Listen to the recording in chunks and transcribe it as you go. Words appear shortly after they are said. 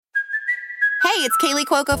Hey, it's Kaylee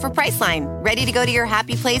Cuoco for Priceline. Ready to go to your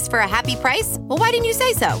happy place for a happy price? Well, why didn't you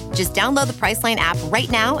say so? Just download the Priceline app right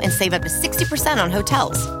now and save up to 60% on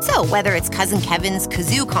hotels. So whether it's Cousin Kevin's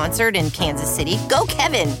Kazoo Concert in Kansas City, go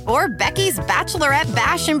Kevin, or Becky's Bachelorette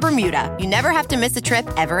Bash in Bermuda, you never have to miss a trip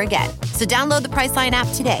ever again. So download the Priceline app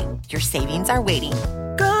today. Your savings are waiting.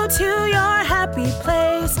 Go to your happy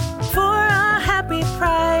place for a happy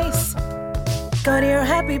price. Go to your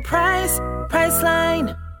happy price,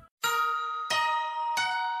 Priceline.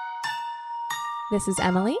 This is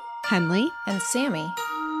Emily, Henley, and Sammy,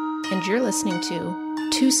 and you're listening to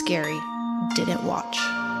Too Scary Didn't Watch.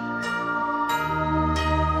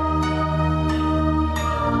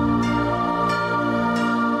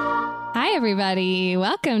 Hi, everybody.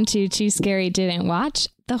 Welcome to Too Scary Didn't Watch,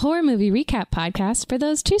 the horror movie recap podcast for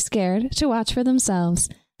those too scared to watch for themselves.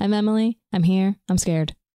 I'm Emily. I'm here. I'm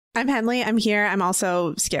scared. I'm Henley. I'm here. I'm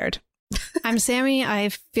also scared. I'm Sammy. I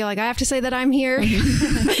feel like I have to say that I'm here,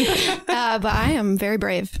 but I am very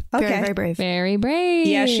brave. Okay. Very, very brave. Very brave.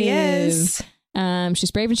 Yeah, she is.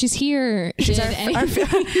 She's brave and she's here. She's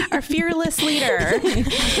our fearless leader.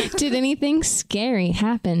 Did anything scary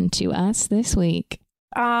happen to us this week?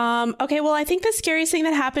 Okay, well, I think the scariest thing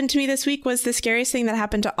that happened to me this week was the scariest thing that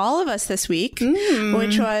happened to all of us this week,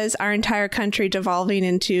 which was our entire country devolving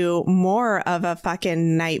into more of a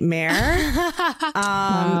fucking nightmare.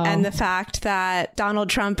 Wow. And the fact that Donald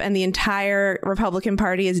Trump and the entire Republican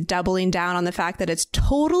Party is doubling down on the fact that it's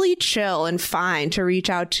totally chill and fine to reach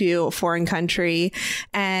out to a foreign country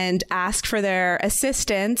and ask for their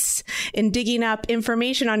assistance in digging up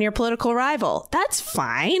information on your political rival. That's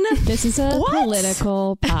fine. This is a political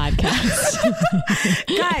podcast.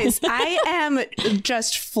 Guys, I am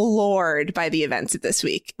just floored by the events of this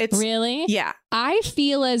week. It's really? Yeah. I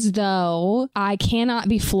feel as though I cannot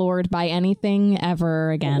be floored by anything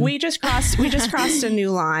ever again. We just crossed a new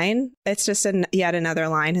line. It's just yet another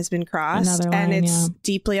line has been crossed. And it's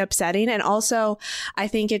deeply upsetting. And also, I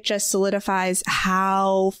think it just solidifies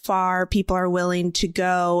how far people are willing to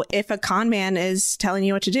go if a con man is telling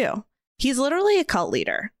you what to do. He's literally a cult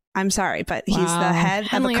leader. I'm sorry, but he's the head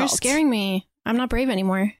Henley, of a cult. you're scaring me. I'm not brave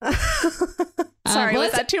anymore. Sorry,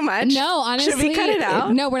 was that too much? No, honestly. Should we cut it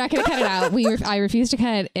out? No, we're not going to cut it out. I refuse to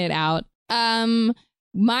cut it out.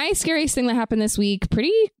 My scariest thing that happened this week,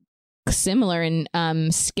 pretty similar in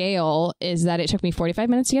scale, is that it took me 45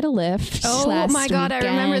 minutes to get a lift. Oh my God, I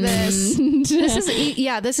remember this.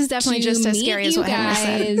 This is definitely just as scary as what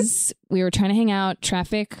Henry said. We were trying to hang out.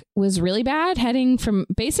 Traffic was really bad heading from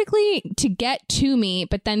basically to get to me,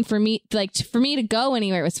 but then for me to go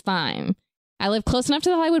anywhere, it was fine. I live close enough to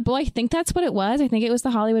the Hollywood Bowl. I think that's what it was. I think it was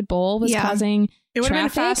the Hollywood Bowl was causing It would have been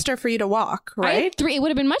traffic. faster for you to walk, right? It would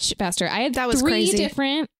have been much faster. I had three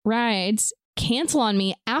different rides cancel on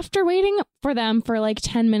me after waiting for them for like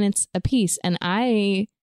 10 minutes a piece, and I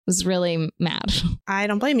was really mad. I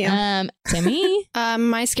don't blame you. Timmy?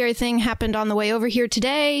 My scary thing happened on the way over here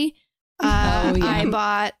today. I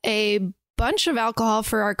bought a bunch of alcohol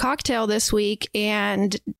for our cocktail this week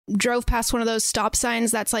and drove past one of those stop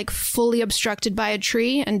signs that's like fully obstructed by a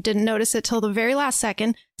tree and didn't notice it till the very last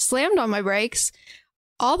second. Slammed on my brakes.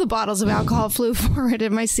 All the bottles of alcohol flew forward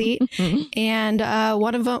in my seat, and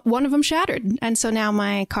one of them shattered. And so now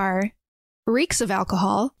my car reeks of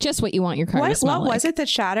alcohol. Just what you want your car to smell like. What was it that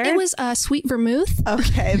shattered? It was sweet vermouth.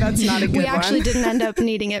 Okay, that's not a good one. We actually didn't end up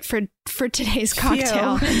needing it for today's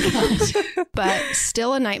cocktail. But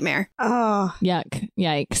still a nightmare. Oh.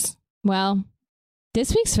 Yikes. Well,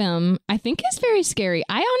 this week's film, I think, is very scary.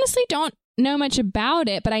 I honestly don't know much about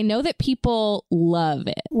it, but I know that people love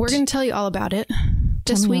it. We're going to tell you all about it.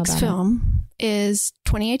 This week's film is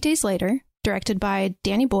 28 Days Later, directed by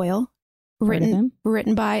Danny Boyle, written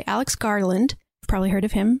by Alex Garland. You've probably heard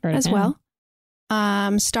of him as well.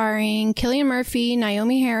 Starring Cillian Murphy,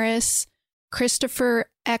 Naomi Harris, Christopher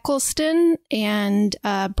Eccleston, and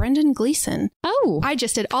Brendan Gleeson. Oh, I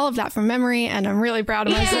just did all of that from memory, and I'm really proud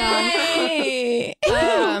of myself.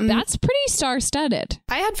 That's pretty star-studded.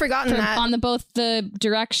 I had forgotten that on both the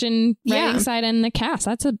direction, writing side, and the cast.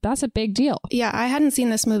 That's a big deal. Yeah, I hadn't seen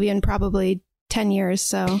this movie in probably 10 years,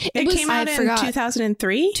 so it came out in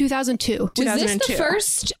 2003? 2002. Was this the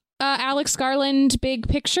first Alex Garland big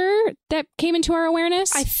picture that came into our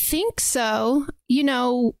awareness? I think so. You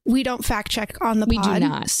know, we don't fact check on the pod. We do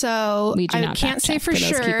not. So I can't say for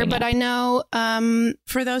sure, but I know...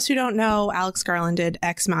 for those who don't know, Alex Garland did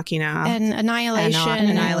Ex Machina. And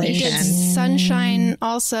Annihilation. He did Sunshine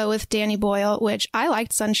also with Danny Boyle, which I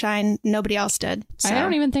liked Sunshine. Nobody else did. So. I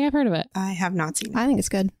don't even think I've heard of it. I have not seen it. I think it's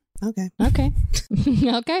good. Okay. Okay.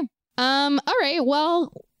 All right.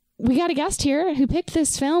 Well, we got a guest here who picked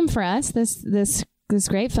this film for us. This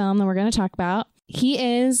great film that we're going to talk about. He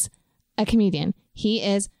is a comedian. He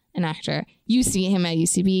is an actor. You see him at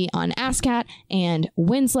UCB on ASCAT and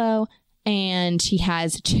Winslow, and he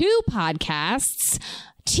has 2 podcasts.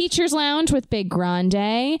 Teacher's Lounge with Big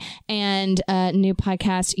Grande and a new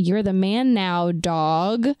podcast, You're the Man Now,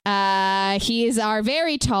 Dog. He is our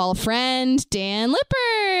very tall friend, Dan Lippert.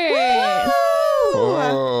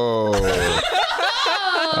 Oh.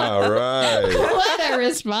 All right. What a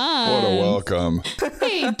response. What a welcome.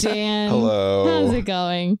 Hey, Dan. Hello. How's it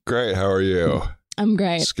going? Great. How are you? I'm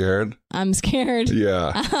great. Scared? I'm scared.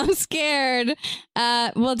 Yeah. I'm scared.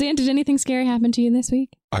 Well, Dan, did anything scary happen to you this week?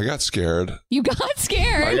 I got scared. You got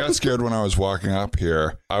scared? I got scared when I was walking up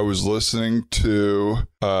here. I was listening to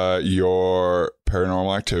your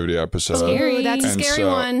Paranormal Activity episode. Scary. That's a scary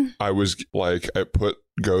one. I was like, I put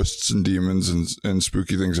ghosts and demons and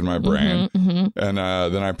spooky things in my brain. And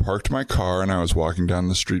then I parked my car and I was walking down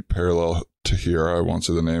the street parallel to here. I won't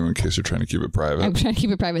say the name in case you're trying to keep it private. I'm trying to keep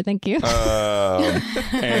it private. Thank you.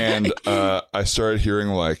 And I started hearing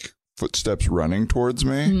like footsteps running towards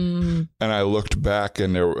me. And I looked back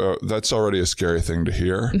and that's already a scary thing to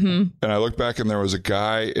hear. And I looked back and there was a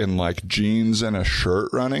guy in like jeans and a shirt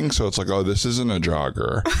running. So it's like, oh, this isn't a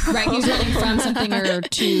jogger. Right. He's running from something or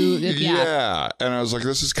to. Yeah. And I was like,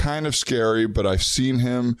 this is kind of scary, but I've seen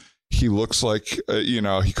him. He looks like,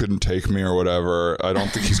 he couldn't take me or whatever. I don't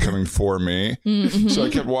think he's coming for me. So I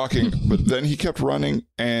kept walking, but then he kept running,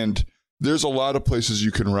 and there's a lot of places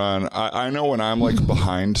you can run. I know when I'm like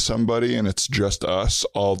behind somebody and it's just us,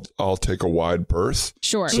 I'll take a wide berth.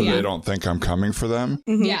 Sure. So they don't think I'm coming for them.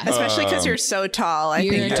 Yeah. Especially because you're so tall. I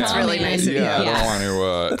think that's really nice of you. I don't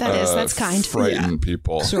want to that's kind. frighten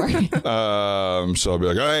people. Sure. So I'll be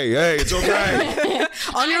like, hey, it's okay.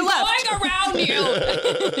 On your left. Going around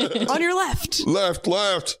you. On your left. Left.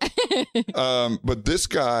 But this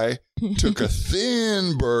guy took a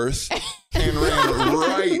thin berth and ran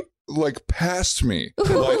right like past me.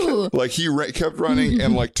 Like he kept running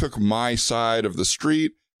and like took my side of the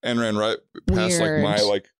street and ran right past like my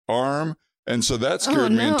like arm. And so that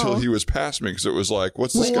scared me until he was past me, because it was like,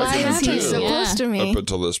 what's this guy going to do? So close to me. Up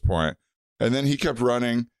until this point. And then he kept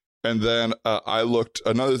running. And then I looked,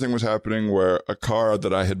 another thing was happening where a car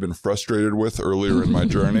that I had been frustrated with earlier in my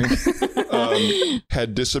journey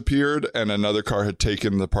had disappeared, and another car had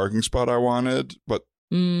taken the parking spot I wanted. But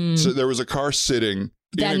so there was a car sitting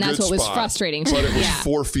Then that's what was frustrating to but you. it was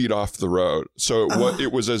 4 feet off the road. So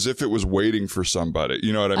it was as if it was waiting for somebody.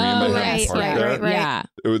 You know what I mean? They hadn't parked there. Right. Yeah.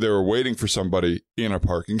 They were waiting for somebody in a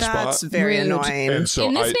parking spot. That's very annoying. And so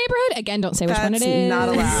in this neighborhood, again, don't say which one it is. Not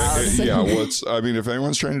allowed. If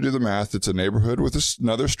anyone's trying to do the math, it's a neighborhood with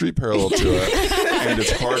another street parallel to it. And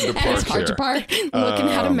it's hard to park It's hard to park. Looking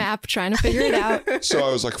at a map, trying to figure it out. So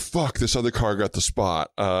I was like, fuck, this other car got the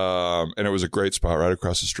spot. And it was a great spot right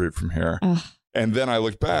across the street from here. And then I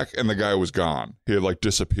looked back and the guy was gone. He had like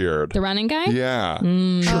disappeared. The running guy? Yeah. Sure,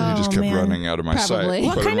 he just kept running out of my Probably.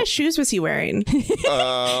 sight. What kind of shoes was he wearing?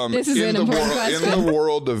 This is an important question. In the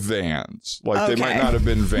world of Vans. Like they might not have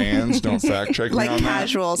been Vans. Don't fact check me like on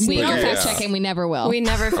casual that. We don't Yeah. fact check and we never will. We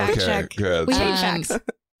never fact Okay, check. good. We hate facts.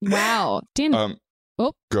 Wow. Dan,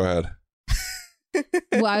 Go ahead.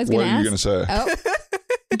 well, I was What going to are you ask. going to say? Oh.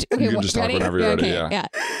 Okay, You can just talk whenever you're ready, yeah.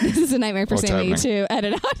 This is a nightmare for What's Sammy happening? to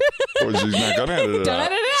edit out. Well, she's not going to edit it Don't out.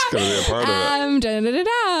 edit it It's out. going to be a part of it.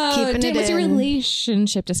 Keeping Dan, it what's your in.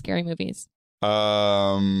 relationship to scary movies?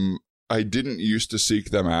 I didn't used to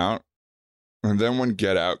seek them out. And then when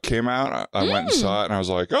Get Out came out, I went and saw it and I was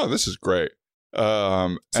like, oh, this is great.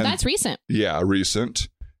 So that's recent. Yeah, recent.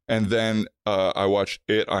 And then I watched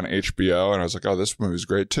it on HBO and I was like, oh, this movie's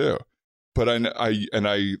great too. But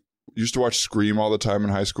I used to watch Scream all the time in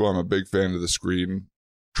high school. I'm a big fan of the Scream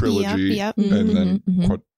trilogy. Yep. And then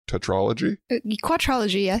tetralogy?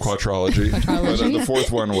 Quadrology, yes. Quadrology. But the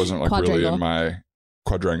fourth one wasn't like really in my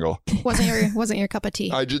quadrangle. Wasn't your cup of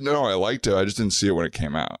tea. I didn't know. I liked it. I just didn't see it when it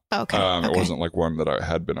came out. Okay. It wasn't like one that I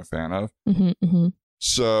had been a fan of. Mm-hmm.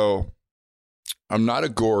 So I'm not a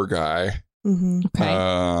gore guy.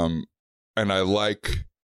 Okay. And I like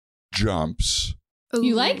jumps.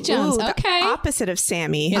 You like jumps. Ooh, Okay. The opposite of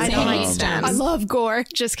Sammy. Yes, I don't like Sammy. stems. I love gore.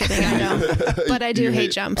 Just kidding. I don't. But I do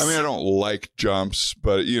hate jumps. I mean, I don't like jumps,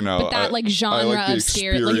 but you know, But that like I genre like the of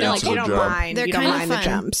scary, like experience they're of like You a don't jump. mind. They're You don't kind of mind the fun.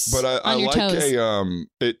 jumps. But I On your like toes.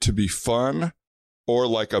 it to be fun or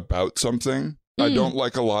like about something. I don't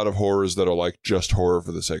like a lot of horrors that are like just horror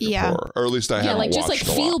for the sake of horror, or at least I haven't like just watched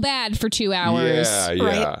like a feel lot. bad for 2 hours. Yeah.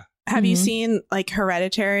 Right. Have you seen like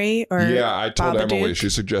Hereditary or Yeah, I told Babadook? Emily, she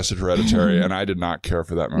suggested Hereditary, and I did not care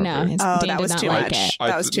for that movie. No, that was too much.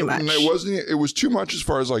 That was too much. It was too much as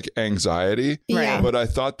far as like anxiety. Yeah. But I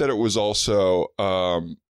thought that it was also,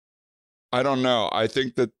 I don't know. I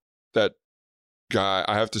think that guy,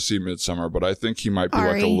 I have to see Midsommar, but I think he might be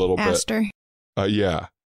like a little Aster. bit,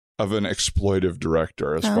 of an exploitive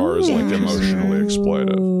director as far as like emotionally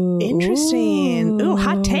exploitive. Interesting. Ooh,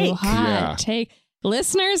 hot take. Hot take.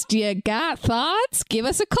 Listeners, do you got thoughts? Give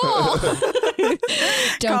us a call.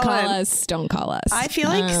 Don't call us. I feel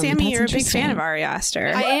like, Sammy, you're a big fan of Ari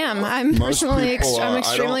Aster. I am. I'm personally I'm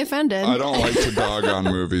extremely offended. I don't like to dog on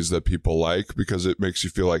movies that people like because it makes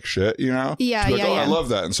you feel like shit, you know? Yeah, like, yeah, I yeah. love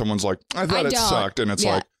that. And someone's like, I thought it sucked. And it's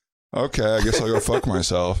like, okay, I guess I'll go fuck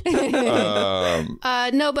myself.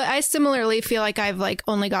 No, but I similarly feel like I've like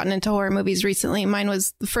only gotten into horror movies recently.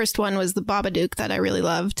 The first one was The Babadook that I really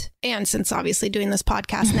loved. And since obviously doing this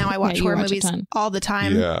podcast now, I watch horror movies all the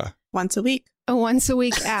time. Yeah. Once a week. Once a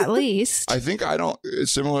week at least. I think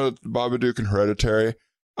it's similar to Babadook and Hereditary.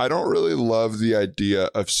 I don't really love the idea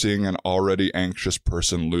of seeing an already anxious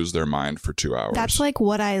person lose their mind for 2 hours. That's like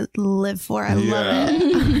what I live for. I love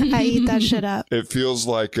it. I eat that shit up. It feels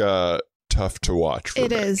like tough to watch for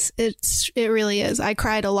It me. is. It really is. I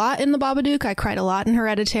cried a lot in The Babadook. I cried a lot in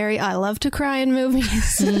Hereditary. I love to cry in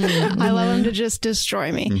movies. I love them to just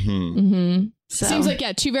destroy me. So. Seems like,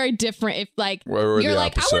 two very different. If like you're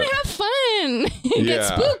like, I want to have fun and get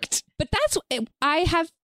spooked. But I have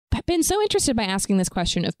been so interested by asking this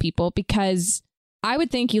question of people because I would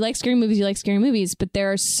think you like scary movies, but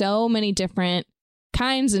there are so many different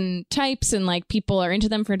kinds and types and like people are into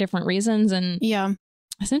them for different reasons. And yeah,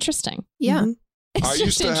 it's interesting. Yeah. Mm-hmm. It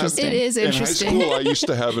is interesting. In high school, I used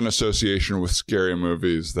to have an association with scary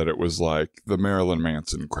movies that it was like the Marilyn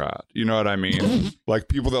Manson crowd. You know what I mean? Like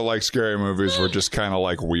people that like scary movies were just kind of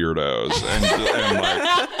like weirdos and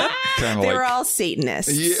like kind of they were all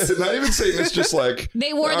Satanists. Yeah, not even Satanists, just like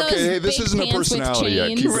they wore those hey, this big isn't a pants personality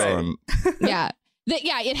yet. Keep going. Yeah.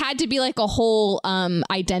 It had to be like a whole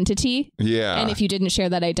identity. Yeah. And if you didn't share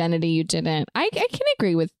that identity, you didn't. I can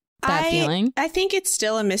agree with that feeling. I think it's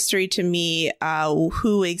still a mystery to me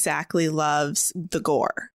who exactly loves the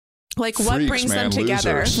gore. Like what brings them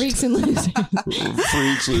together? Losers. Freaks and losers.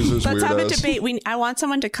 Freaks, losers, Let's weirdos. have a debate. I want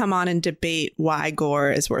someone to come on and debate why gore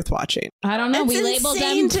is worth watching. I don't know. It's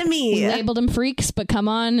insane to me. We labeled them freaks, but come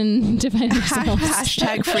on and defend yourselves.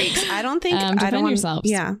 Hashtag freaks. I don't think I don't want yourselves.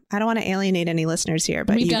 Yeah, I don't want to alienate any listeners here,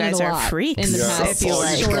 but you guys are freaks. In the past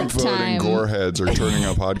Trump voting gore heads are turning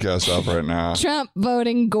our podcast off right now. Trump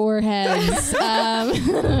voting gore heads.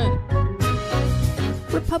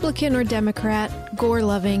 Republican or Democrat,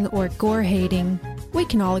 gore-loving or gore-hating, we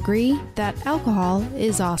can all agree that alcohol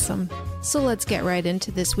is awesome. So let's get right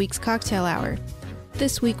into this week's cocktail hour.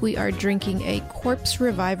 This week we are drinking a Corpse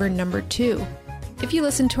Reviver number 2. If you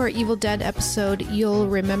listen to our Evil Dead episode, you'll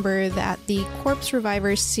remember that the Corpse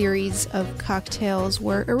Reviver series of cocktails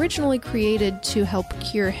were originally created to help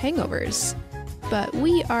cure hangovers. But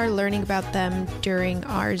we are learning about them during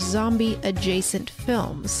our zombie-adjacent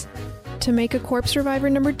films. To make a Corpse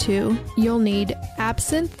Reviver number 2, you'll need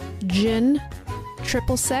absinthe, gin,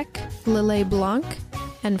 triple sec, Lillet Blanc,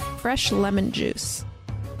 and fresh lemon juice.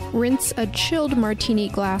 Rinse a chilled martini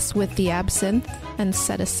glass with the absinthe and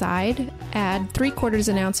set aside. Add 3/4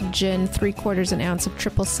 an ounce of gin, 3/4 an ounce of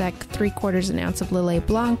triple sec, 3/4 an ounce of Lillet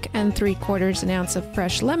Blanc, and 3/4 an ounce of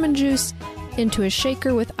fresh lemon juice into a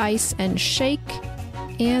shaker with ice and shake,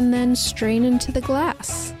 and then strain into the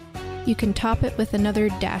glass. You can top it with another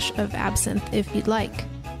dash of absinthe if you'd like.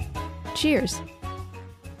 Cheers.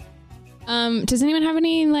 Does anyone have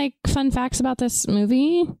any like fun facts about this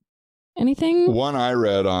movie? Anything? One I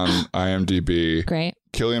read on IMDb. Great.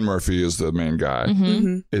 Cillian Murphy is the main guy.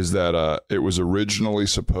 Is that it was originally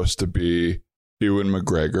supposed to be Ewan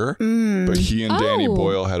McGregor, but he and Danny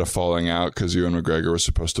Boyle had a falling out because Ewan McGregor was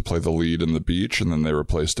supposed to play the lead in The Beach, and then they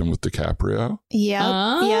replaced him with DiCaprio.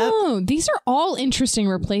 Yep. These are all interesting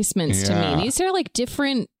replacements to me. These are like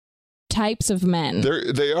different types of men.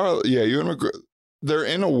 They are. Yeah, Ewan McGregor. They're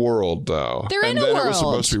in a world, though. And then it was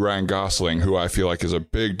supposed to be Ryan Gosling, who I feel like is a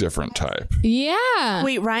big different type. Yeah.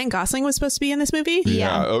 Wait, Ryan Gosling was supposed to be in this movie?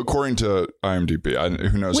 Yeah, according to IMDb.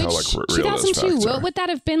 Who knows how like real 2002, what would that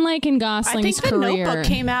have been like in Gosling's career? I think The Notebook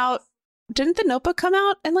came out. Didn't The Notebook come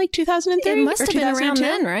out in like 2003? It must have been around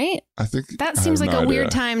then, right? I think that seems like a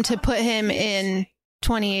weird time to put him in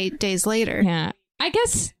 28 Days Later. Yeah. I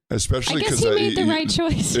guess because he made the right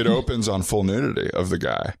choice. It opens on full nudity of the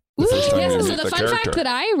guy. So the fun fact that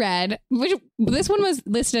I read, which this one was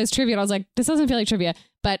listed as trivia, and I was like, this doesn't feel like trivia,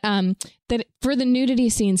 but that for the nudity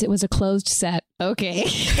scenes, it was a closed set Okay.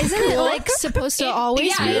 Isn't it like supposed to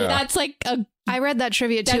always be? Yeah, that's like I read that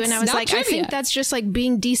trivia too, and I was like, trivia. I think that's just like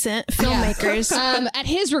being decent filmmakers. At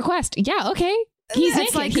his request. Yeah, okay. He's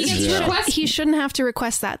naked. Like he shouldn't have to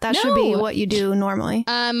request that. That No. should be what you do normally.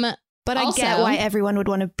 But I get why everyone would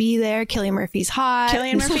want to be there. Cillian Murphy's hot.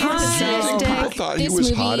 Cillian Murphy is I thought he was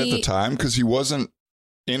hot at the time because he wasn't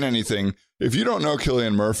in anything. If you don't know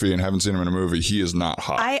Cillian Murphy and haven't seen him in a movie, he is not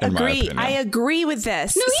hot. I agree with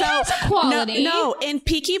this. No, he has a quality. No, in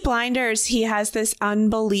Peaky Blinders, he has this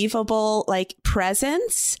unbelievable like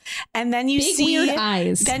presence, and then you see weird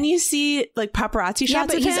eyes. Then you see like paparazzi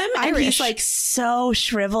shots of him, and he's like so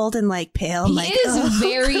shriveled and like pale. He like, is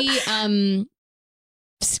very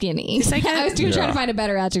skinny. Like I was trying to find a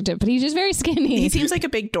better adjective, but he's just very skinny. He seems like a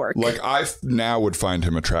big dork. Like I now would find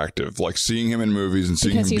him attractive, like seeing him in movies and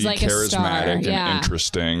seeing him be like charismatic and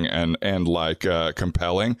interesting and like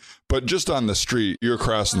compelling. But just on the street, you're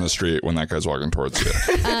crossing the street when that guy's walking towards you.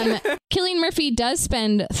 Cillian Murphy does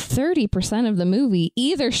spend 30% of the movie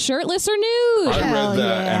either shirtless or nude. I read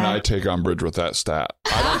that and I take umbrage with that stat.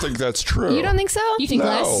 I don't think that's true. You don't think so? You think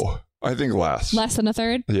less? I think less. Less than a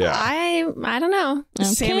third? Yeah. I don't know. Okay.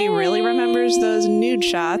 Sammy really remembers those nude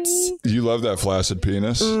shots. You love that flaccid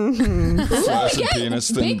penis? Mm-hmm. Flaccid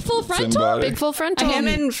penis, big full frontal? Big full frontal. Him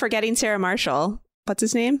and Forgetting Sarah Marshall. What's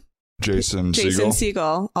his name? Jason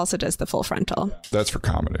Segel also does the full frontal. That's for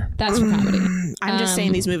comedy. That's for comedy. I'm just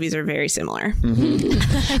saying these movies are very similar.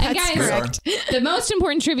 Mm-hmm. And guys, correct. The most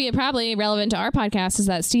important trivia probably relevant to our podcast is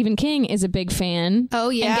that Stephen King is a big fan. Oh,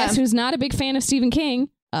 yeah. And guess who's not a big fan of Stephen King?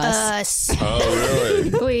 Us. Oh,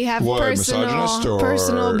 really? We have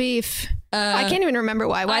personal beef. I can't even remember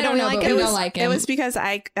why. Why don't we like him? We don't like him. It was because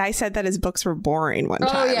I said that his books were boring one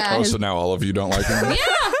time. Oh, yeah. So now all of you don't like him? Yeah.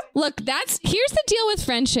 Look, here's the deal with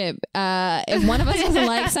friendship. If one of us doesn't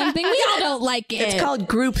like something, we all don't like it. It's called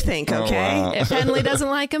groupthink, okay? Oh, wow. If Henley doesn't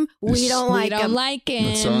like him, we don't like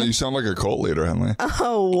him. You sound like a cult leader, Henley.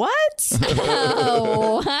 Oh, what?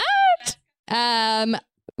 Oh, what?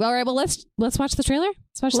 All right, well, let's watch the trailer.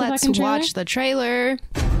 Let's watch the trailer.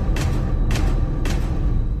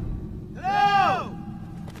 Hello!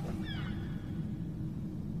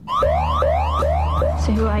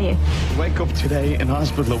 So who are you? I wake up today in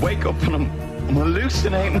hospital. I wake up and I'm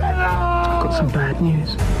hallucinating. I've got some bad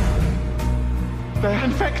news. They're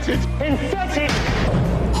infected. Infected?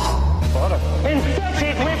 What?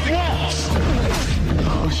 Infected with what?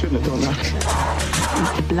 Oh, I shouldn't have done that.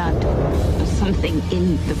 It's the blood. There's something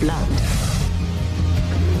in the blood.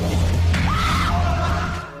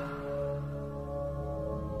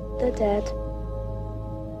 They're dead.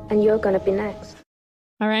 And you're gonna be next.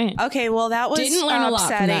 All right. Okay, well, that was Didn't learn a lot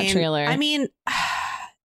from that trailer. I mean...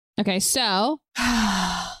 Okay, so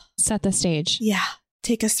set the stage. Yeah,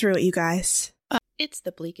 take us through it, you guys. It's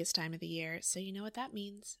the bleakest time of the year, so you know what that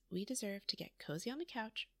means. We deserve to get cozy on the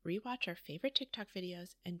couch, rewatch our favorite TikTok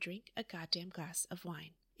videos, and drink a goddamn glass of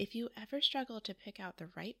wine. If you ever struggle to pick out the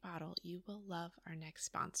right bottle, you will love our next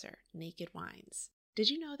sponsor, Naked Wines.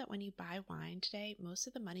 Did you know that when you buy wine today, most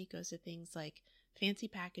of the money goes to things like fancy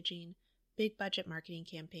packaging, big budget marketing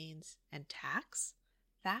campaigns, and tax?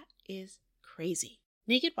 That is crazy.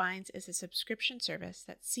 Naked Wines is a subscription service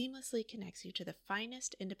that seamlessly connects you to the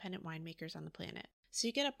finest independent winemakers on the planet. So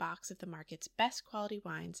you get a box of the market's best quality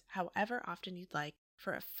wines, however often you'd like,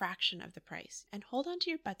 for a fraction of the price. And hold on to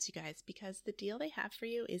your butts, you guys, because the deal they have for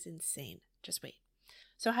you is insane. Just wait.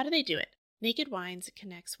 So how do they do it? Naked Wines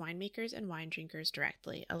connects winemakers and wine drinkers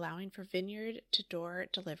directly, allowing for vineyard-to-door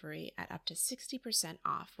delivery at up to 60%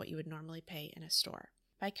 off what you would normally pay in a store.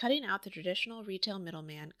 By cutting out the traditional retail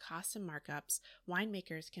middleman costs and markups,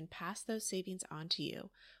 winemakers can pass those savings on to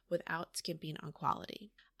you without skimping on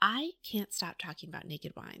quality. I can't stop talking about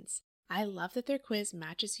Naked Wines. I love that their quiz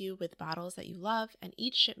matches you with bottles that you love, and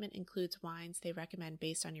each shipment includes wines they recommend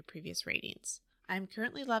based on your previous ratings. I'm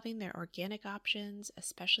currently loving their organic options,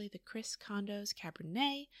 especially the Chris Condo's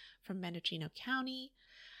Cabernet from Mendocino County,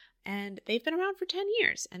 and they've been around for 10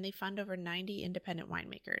 years, and they fund over 90 independent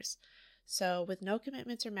winemakers. So with no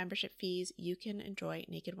commitments or membership fees, you can enjoy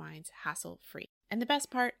Naked Wines hassle-free. And the best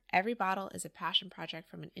part, every bottle is a passion project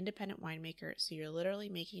from an independent winemaker, so you're literally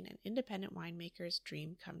making an independent winemaker's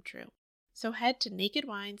dream come true. So head to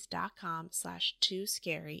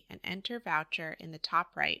nakedwines.com/tooscary and enter voucher in the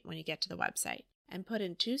top right when you get to the website. And put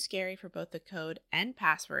in Too Scary for both the code and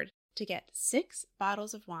password to get 6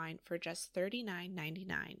 bottles of wine for just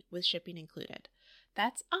 $39.99 with shipping included.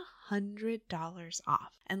 That's $100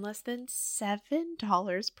 off and less than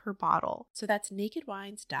 $7 per bottle. So that's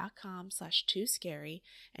nakedwines.com/tooscary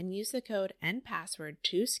and use the code and password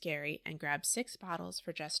TOOSCARY and grab 6 bottles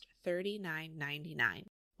for just $39.99.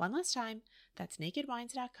 One last time, that's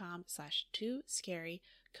nakedwines.com/2scary,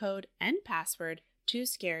 code and password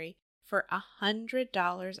 2scary for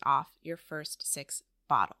 $100 off your first 6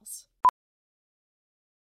 bottles.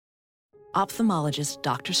 Ophthalmologist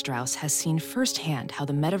Dr. Strauss has seen firsthand how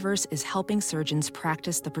the metaverse is helping surgeons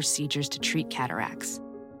practice the procedures to treat cataracts.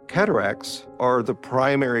 Cataracts are the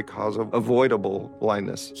primary cause of avoidable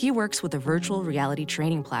blindness. He works with a virtual reality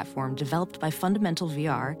training platform developed by Fundamental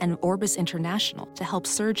VR and Orbis International to help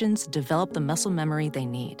surgeons develop the muscle memory they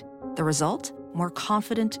need. The result? More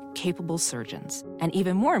confident, capable surgeons. And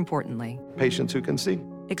even more importantly, patients who can see.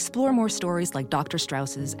 Explore more stories like Dr.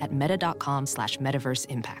 Strauss's at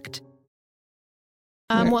meta.com/metaverseimpact.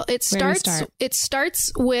 Well, it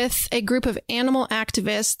starts with a group of animal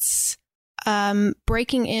activists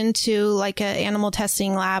breaking into like an animal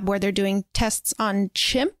testing lab where they're doing tests on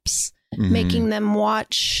chimps, making them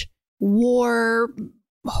watch horrible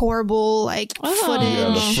footage.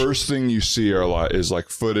 Yeah, the first thing you see is like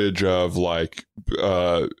footage of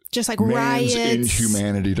just like man's riots,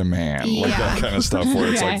 inhumanity to man, like that kind of stuff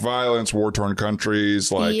where it's like violence, war-torn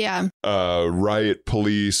countries, riot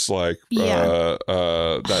police, that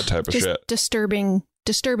type of shit.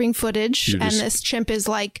 Disturbing footage, and this chimp is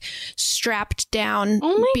like strapped down,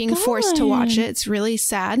 being forced to watch it. It's really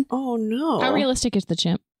sad. Oh no! How realistic is the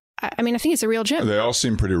chimp? I mean, I think it's a real chimp. They all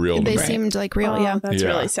seem pretty real. They seemed like real. Yeah, that's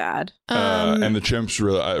really sad. And the chimp's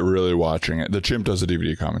really watching it. The chimp does a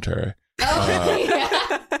DVD commentary.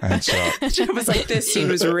 And so the chimp was like, "This scene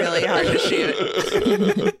was really hard to shoot."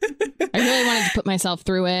 I really wanted to put myself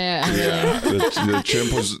through it.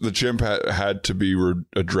 The chimp had to be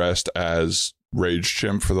addressed as Rage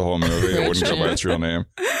Chimp for the whole movie. It wouldn't go by its real name.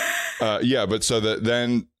 But so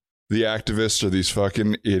then the activists are these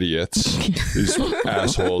fucking idiots, these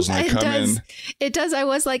assholes, and they come in. It does. I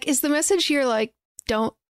was like, is the message here like,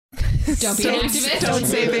 don't be an activist, don't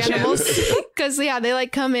save animals? Because they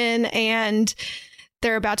come in and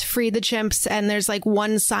they're about to free the chimps, and there's like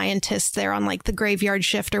one scientist there on like the graveyard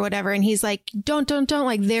shift or whatever, and he's like, don't,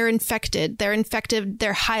 like they're infected,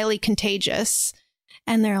 they're highly contagious.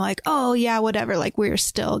 And they're like, oh, yeah, whatever. Like, we're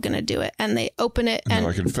still going to do it. And they open it. And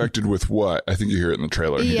like, infected with what? I think you hear it in the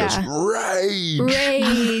trailer. He goes, rage.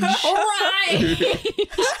 Rage.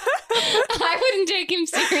 I wouldn't take him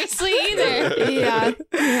seriously either. Yeah.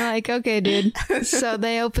 You're like, okay, dude. So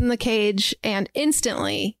they open the cage and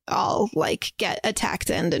instantly all like get attacked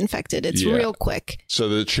and infected. It's real quick. So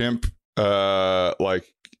the chimp,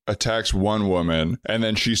 attacks one woman, and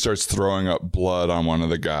then she starts throwing up blood on one of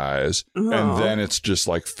the guys. And then it's just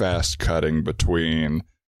like fast cutting between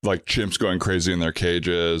like chimps going crazy in their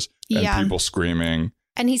cages and people screaming.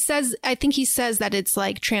 And I think he says that it's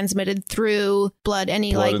like transmitted through blood,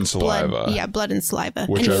 blood and saliva. Blood and saliva.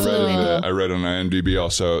 Which I read on IMDb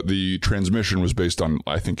also. The transmission was based on,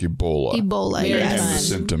 I think, Ebola. Yes. And the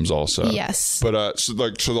symptoms also. Yes. But so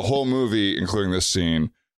the whole movie, including this scene,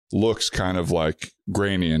 looks kind of like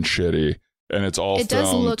grainy and shitty, and it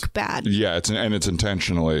does look bad. Yeah, it's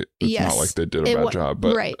intentionally. It's not like they did a bad job,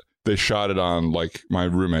 but they shot it on, like, my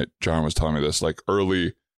roommate John was telling me this, like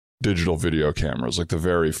early digital video cameras, like the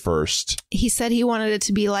very first. He said he wanted it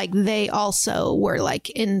to be like they also were like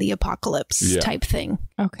in the apocalypse type thing.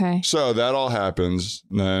 Okay. So that all happens,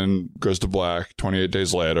 then goes to black. 28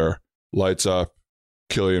 days later, lights up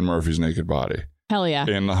Cillian Murphy's naked body. Hell yeah.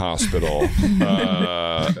 In the hospital.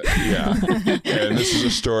 And this is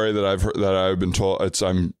a story that I've been told.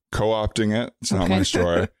 I'm co-opting it. It's not my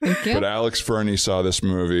story. Thank you. But Alex Fernie saw this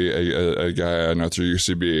movie, a guy I know through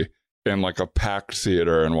UCB, in like a packed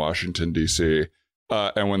theater in Washington, D.C.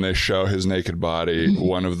 And when they show his naked body,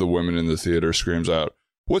 one of the women in the theater screams out,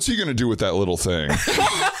 "What's he going to do with that little thing?"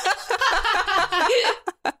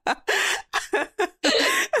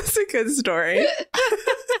 That's a good story.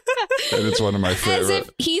 And it's one of my favorite. As if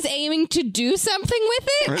he's aiming to do something with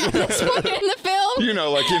it at this point in the film.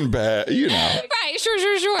 Like in bed, Right, sure.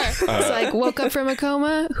 It's like, woke up from a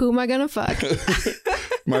coma, who am I gonna fuck?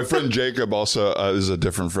 My friend Jacob also is a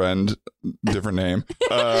different friend, different name,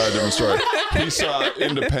 different story. He saw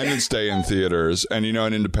Independence Day in theaters, and in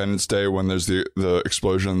Independence Day when there's the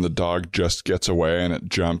explosion, the dog just gets away and it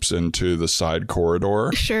jumps into the side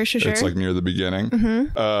corridor. Sure. It's like near the beginning.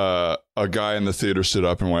 Mm-hmm. A guy in the theater stood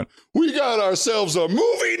up and went, "We got ourselves a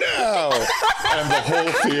movie now!" And the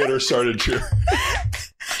whole theater started cheering.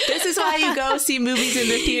 This is why you go see movies in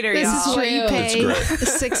the theater, This y'all. is what you pay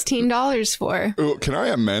 $16 for. Ooh, can I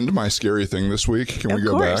amend my scary thing this week? Can we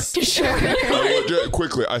go back? Sure.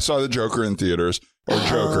 Quickly, I saw the Joker in theaters. Or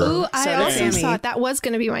Joker. Ooh, I also saw it. That was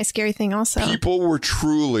going to be my scary thing also. People were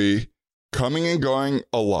truly coming and going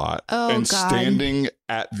a lot, and standing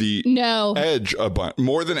at the edge a bunch.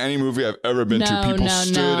 More than any movie I've ever been to, people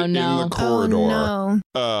stood in the corridor,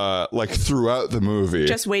 like throughout the movie,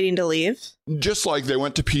 just waiting to leave. Just like they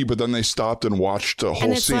went to pee, but then they stopped and watched the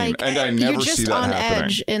whole scene. Like, and I never see that happening. You're just on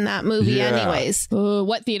edge in that movie, anyways.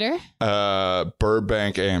 What theater?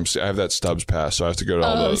 Burbank AMC. I have that Stubbs pass, so I have to go to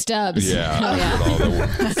all those. Stubbs. Yeah,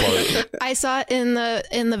 I saw it in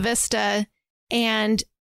the Vista, and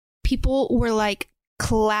people were like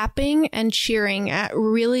clapping and cheering at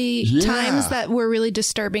times that were really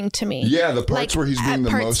disturbing to me. Yeah, the parts where he's being the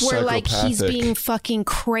most psychopathic. Like he's being fucking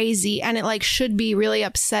crazy, and it like should be really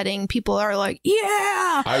upsetting. People are like,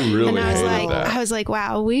 yeah. I really hated that. I was like,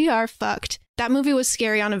 wow, we are fucked. That movie was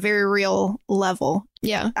scary on a very real level.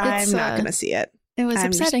 Yeah, I'm not gonna see it. It was upsetting.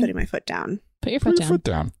 I'm just putting my foot down. Put your foot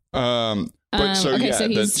down. But so we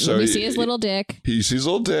see his little dick. He sees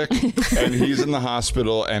a little dick, and he's in the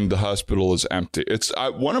hospital, and the hospital is empty. It's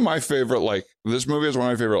one of my favorite, like, this movie is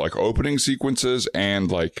one of my favorite, like, opening sequences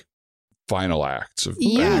and, like, final acts of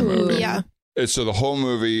any movie. Yeah. It's so the whole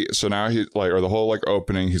movie, so now he, like, or the whole, like,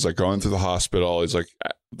 opening, he's, like, going through the hospital. He's, like,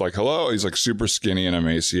 hello. He's, like, super skinny and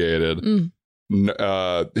emaciated.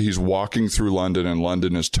 He's walking through London, and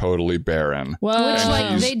London is totally barren. Whoa. Which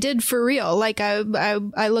like they did for real. Like I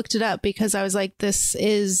looked it up because I was like, this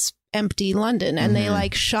is empty London, and they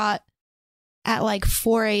like shot at like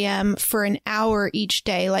 4 a.m. for an hour each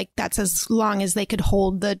day. Like that's as long as they could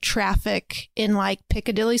hold the traffic in like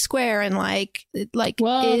Piccadilly Square, and like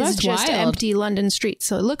Whoa, is just wild. Empty London streets.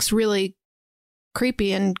 So it looks really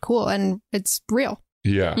creepy and cool, and it's real.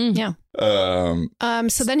 Yeah. Yeah.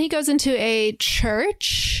 So then he goes into a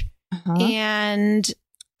church, and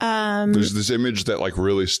there's this image that like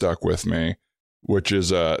really stuck with me, which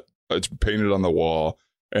is it's painted on the wall,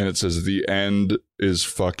 and it says the end is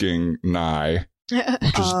fucking nigh,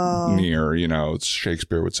 which is near, you know, it's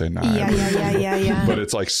Shakespeare would say nigh. Yeah. But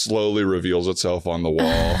it's like slowly reveals itself on the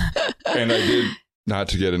wall. And I did, not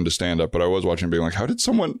to get into stand up, but I was watching being like, how did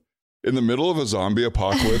someone in the middle of a zombie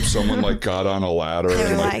apocalypse, someone like got on a ladder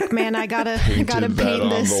and like, man, I gotta paint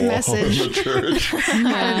this message.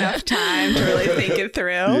 Not enough time to really think it through.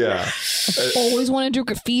 Yeah. Always wanted to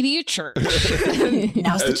graffiti a church.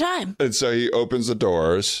 Now's the time. And so he opens the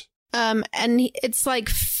doors. And it's like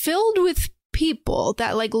filled with people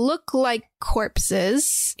that like look like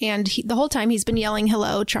corpses. And the whole time he's been yelling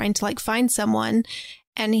hello, trying to like find someone.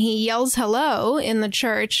 And he yells hello in the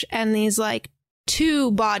church, and these like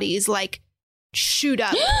two bodies like shoot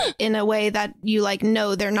up in a way that you like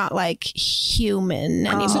know they're not like human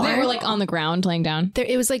anymore. So they were like on the ground laying down.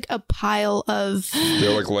 It was like a pile of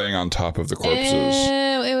they're like laying on top of the corpses.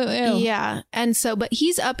 Ew. Yeah. And so but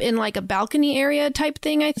he's up in like a balcony area type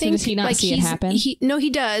thing, I think. So does he not like see it happen? No, he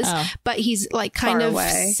does. But he's like kind of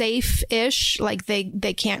away. Safe-ish. Like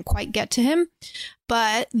they can't quite get to him.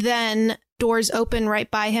 But then doors open right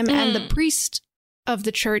by him, and the priest of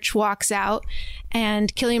the church walks out,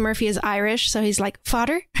 and Cillian Murphy is Irish, so he's like,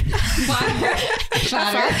 fodder.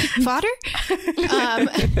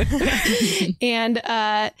 And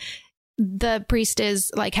the priest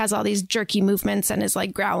is like has all these jerky movements and is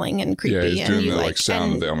like growling and creepy. Yeah, he's doing and the like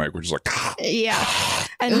sound that they'll make, which is like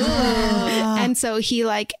and so he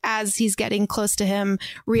like as he's getting close to him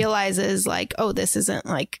realizes like, oh, this isn't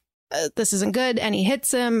good, and he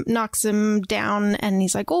hits him, knocks him down, and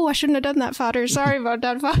he's like, oh, I shouldn't have done that, fodder. Sorry about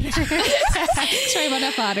that, fodder. Sorry about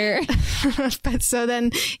that, fodder. But so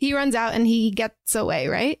then he runs out and he gets away,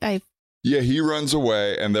 right? Yeah, he runs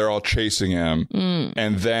away, and they're all chasing him.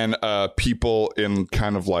 And then people in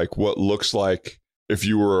kind of like what looks like if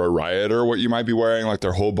you were a rioter, what you might be wearing, like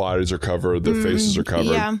their whole bodies are covered, their faces are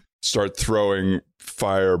covered, start throwing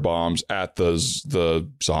fire bombs at the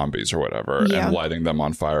zombies or whatever, and lighting them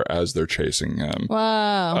on fire as they're chasing him.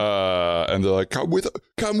 Wow. And they're like, come with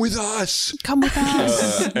us.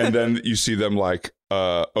 And then you see them like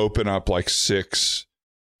open up like 6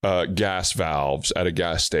 gas valves at a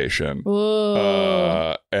gas station.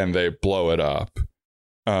 And they blow it up.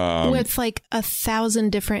 With like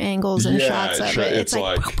 1,000 different angles and shots of it. It's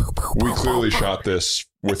like we clearly shot this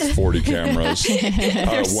with 40 cameras.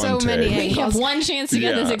 There's so many angles. We have one chance to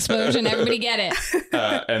get this explosion. Everybody get it.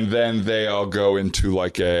 And then they all go into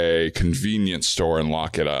like a convenience store and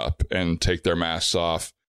lock it up and take their masks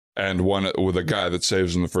off. And with a guy that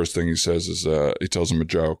saves him, the first thing he says is he tells him a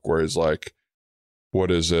joke where he's like,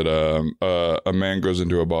 what is it? A man goes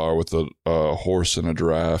into a bar with a horse and a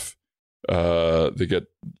giraffe. They get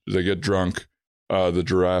drunk. The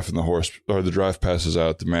giraffe and the horse, or the giraffe passes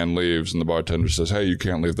out. The man leaves, and the bartender says, "Hey, you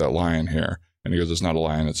can't leave that lion here." And he goes, "It's not a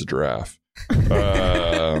lion; it's a giraffe."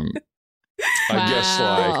 I guess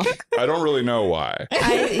like I don't really know why.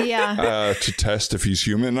 To test if he's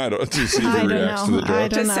human. To see if he reacts to the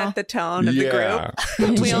joke. To set the tone of the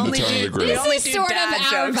group. We only do this is sort of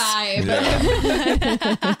our vibe.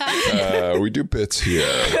 Yeah. We do bits here.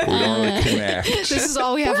 We don't really connect. This is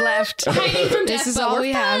all we have left. Hiding from this death, is but all we're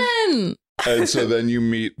we fun. have. And so then you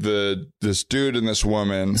meet this dude and this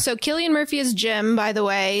woman. So Cillian Murphy is Jim, by the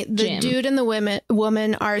way. The dude and the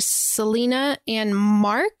woman are Selena and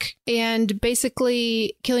Mark. And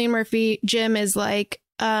basically, Cillian Murphy, Jim, is like,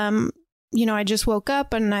 I just woke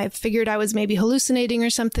up and I figured I was maybe hallucinating or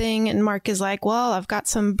something. And Mark is like, well, I've got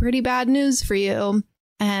some pretty bad news for you.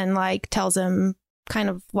 And like tells him kind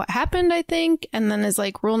of what happened, I think. And then is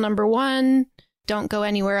like, rule number 1, don't go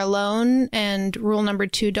anywhere alone, and rule number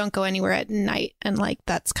 2, don't go anywhere at night. And like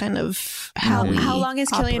that's kind of how long has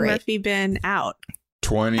Cillian Murphy been out?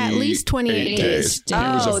 At least 28 days. He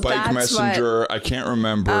was a bike messenger. I can't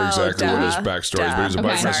remember exactly what his backstory is, but he was a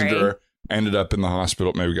bike messenger. Ended up in the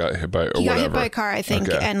hospital. Maybe got hit by got hit by a car, I think,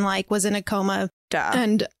 and like was in a coma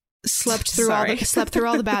and slept through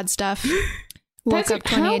all the bad stuff. Woke up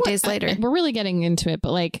 28 days later. We're really getting into it,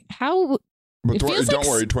 but like how. But don't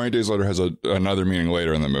worry, 20 days later has another meaning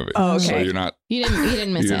later in the movie. Oh, okay. So you're not... You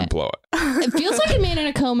didn't miss it. You didn't blow it. It feels like a man in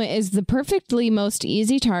a coma is the perfectly most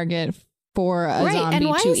easy target for a zombie and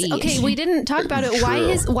why to is, eat. Okay, we didn't talk about it.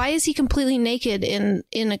 Why is he completely naked in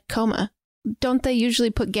a coma? Don't they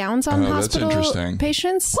usually put gowns on hospital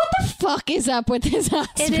patients? What the fuck is up with this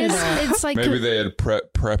hospital? It's like... Maybe they had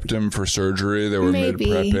prepped him for surgery. They were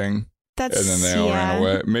mid-prepping. And then they all ran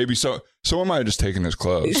away. Maybe someone might have just taken his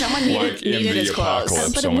clothes. Someone needed his clothes.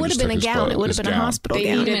 But it would have been a gown. It would have been a hospital gown.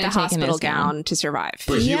 They needed the hospital gown to survive.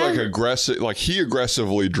 But he he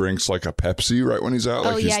aggressively drinks like a Pepsi right when he's out.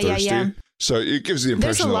 Like he's thirsty. Yeah. So it gives the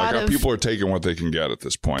impression that people are taking what they can get at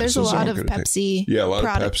this point. There's a lot of Pepsi. A lot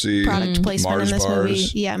of Pepsi product placement Mars in this bars.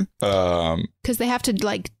 movie. Yeah. Because they have to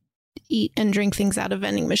like eat and drink things out of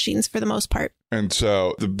vending machines for the most part. And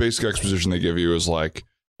so the basic exposition they give you is like,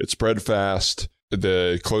 it spread fast.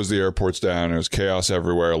 They closed the airports down. It was chaos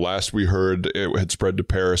everywhere. Last we heard, it had spread to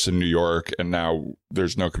Paris and New York, and now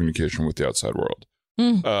there's no communication with the outside world.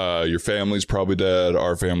 Your family's probably dead.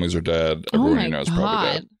 Our families are dead. Everyone you know is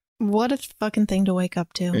probably dead. What a fucking thing to wake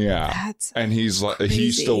up to. Yeah. And he's like,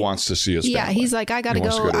 he still wants to see his family. Yeah, he's like, I gotta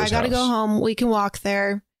go home. We can walk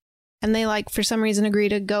there. And they like, for some reason, agree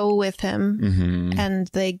to go with him. Mm-hmm. And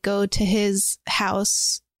they go to his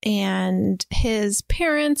house. And his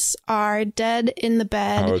parents are dead in the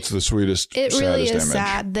bed. Oh, it's the sweetest. It really is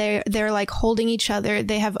sad. They're like holding each other.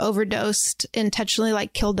 They have overdosed, intentionally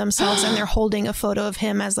like killed themselves, and they're holding a photo of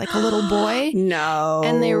him as like a little boy. No.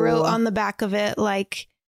 And they wrote on the back of it like,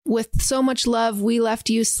 with so much love, we left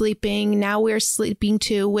you sleeping. Now we're sleeping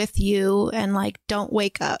too with you, and like, don't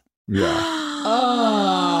wake up. Yeah.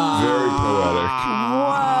 Very poetic.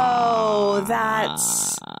 Whoa,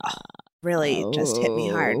 that's really just hit me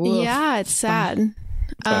hard. Yeah, it's sad.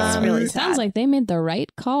 It's really sad. Sounds like they made the right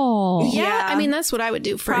call. Yeah, I mean, that's what I would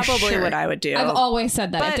do for Probably sure. what I would do. I've always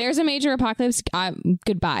said that. But if there's a major apocalypse,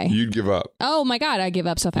 goodbye. You'd give up. Oh my God, I give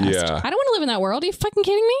up so fast. Yeah. I don't want to live in that world. Are you fucking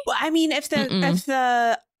kidding me? Well, I mean, if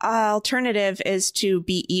the alternative is to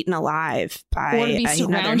be eaten alive by or to be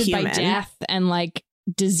surrounded human. by death and like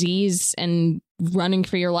disease and running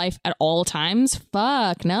for your life at all times,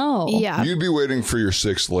 fuck no. Yeah, you'd be waiting for your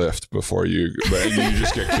 6th lift before you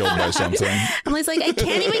just get killed by something. Emily's like, I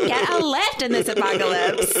can't even get a lift in this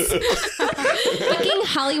apocalypse. Fucking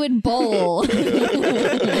Hollywood Bowl. Is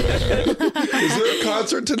there a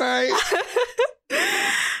concert tonight?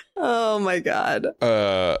 Oh my God.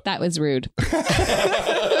 That was rude.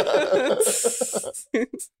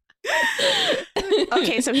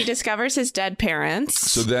 Okay, so he discovers his dead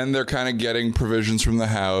parents. So then they're kind of getting provisions from the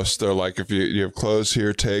house. They're like, if you have clothes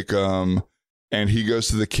here, take them. And he goes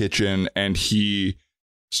to the kitchen and he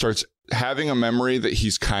starts having a memory that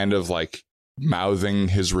he's kind of like mouthing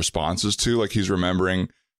his responses to. Like he's remembering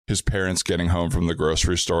his parents getting home from the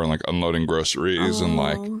grocery store and like unloading groceries and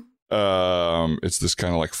like it's this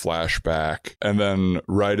kind of like flashback. And then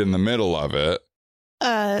right in the middle of it,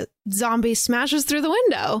 zombie smashes through the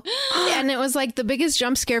window. And it was like the biggest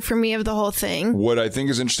jump scare for me of the whole thing. What I think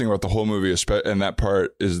is interesting about the whole movie, and that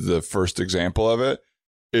part is the first example of it,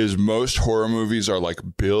 is most horror movies are like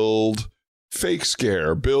build fake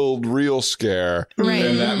scare, build real scare. Right.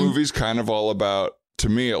 And that movie's kind of all about, to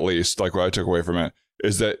me at least, like what I took away from it,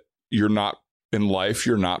 is that you're not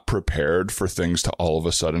prepared for things to all of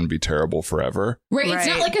a sudden be terrible forever. Right. It's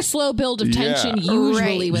not like a slow build of tension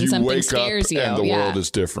usually when something scares you. And the world is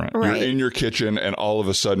different. Right. You're in your kitchen and all of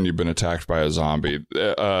a sudden you've been attacked by a zombie.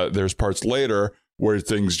 There's parts later where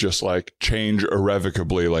things just like change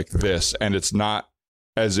irrevocably like this, and it's not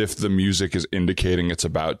as if the music is indicating it's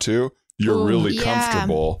about to. You're really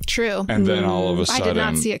comfortable. True. And then all of a sudden... I did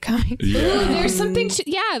not see it coming. Ooh, there's something to...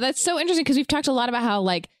 Yeah, that's so interesting because we've talked a lot about how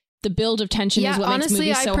like the build of tension is what honestly,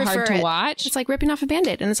 makes movies so hard to watch. It's like ripping off a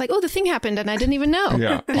Band-Aid and it's like, oh, the thing happened and I didn't even know.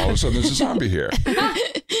 Yeah. All of a sudden there's a zombie here.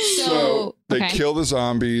 So they kill the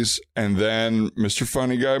zombies and then Mr.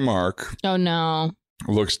 Funny Guy Mark... Oh, no.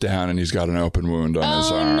 Looks down and he's got an open wound on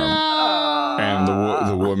his arm. No. And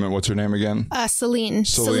the woman, what's her name again? Celine.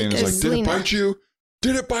 Celine is like, did it bite you?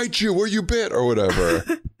 Did it bite you? Were you bit? Or whatever.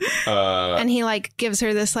 And he like gives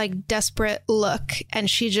her this like desperate look and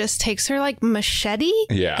she just takes her like machete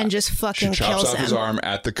and just fucking kills him. She chops off his arm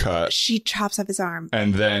at the cut. She chops off his arm.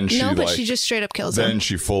 And then she just straight up kills him. Then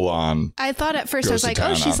she full on. I thought at first I was like,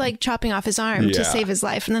 oh, she's like chopping off his arm to save his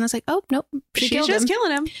life. And then I was like, oh, nope. She's just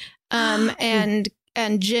killing him.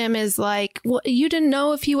 And Jim is like, well, you didn't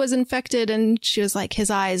know if he was infected. And she was like, his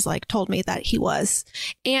eyes like told me that he was.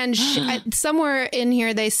 And somewhere in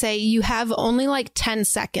here, they say you have only like 10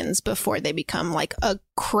 seconds before they become like a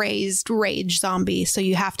crazed rage zombie. So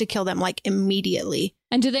you have to kill them like immediately.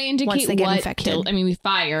 And do they indicate what killed? I mean, we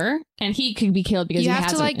fire and he could be killed because you have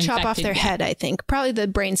to like chop off their head, I think. Probably the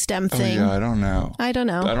brainstem thing. Yeah, I don't know. I don't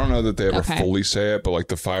know that they ever fully say it, but like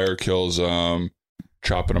the fire kills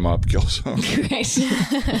chopping them up kills them.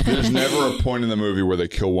 There's never a point in the movie where they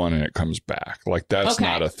kill one and it comes back. Like that's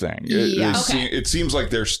not a thing. It seems like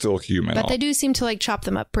they're still human. But they do seem to like chop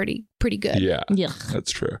them up pretty good. Yeah,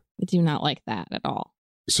 that's true. I do not like that at all.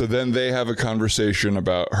 So then they have a conversation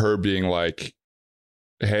about her being like,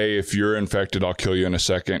 hey, if you're infected, I'll kill you in a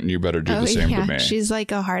second and you better do the same to me. She's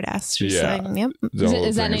like a hard ass. She's like, yep.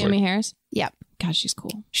 Is that Naomi Harris? Yep. God, she's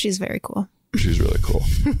cool. She's very cool. She's really cool.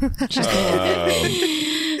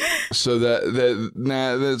 So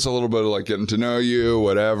that's a little bit of like getting to know you,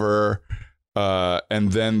 whatever.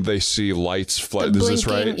 And then they see lights flash. Is this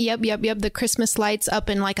right? Yep. The Christmas lights up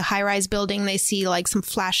in like a high-rise building. They see like some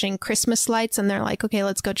flashing Christmas lights, and they're like, "Okay,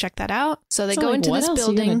 let's go check that out." So they go into this building. What else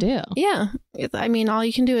are you gonna do? Yeah, I mean, all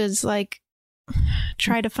you can do is like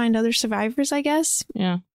try to find other survivors, I guess.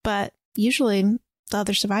 Yeah, but usually the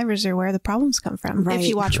other survivors are where the problems come from. Right. If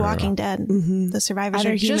you watch Walking Dead, the survivors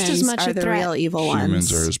are just as much a threat. The real evil ones.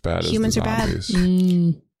 Humans are as bad as the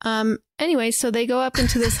zombies. Anyway, so they go up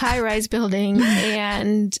into this high-rise building,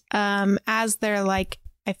 and as they're like,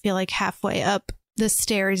 I feel like halfway up the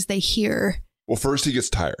stairs, they hear. Well, first he gets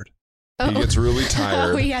tired. He gets really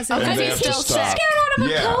tired. He has and they he's have still to stop. scared out of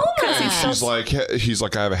a coma. He's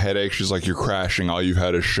like, I have a headache. She's like, you're crashing. All you've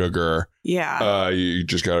had is sugar. Yeah. You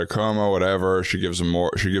just got a coma, whatever. She gives him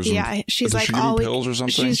more. She gives him. She's like, pills or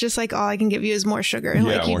something. She's just like, all I can give you is more sugar. Yeah,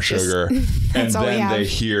 like, more sugar. And all then they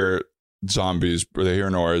hear zombies, or they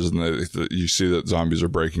hear noise, and you see that zombies are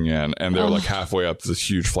breaking in, and they're like halfway up the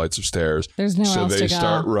huge flights of stairs. There's nowhere else to go. So they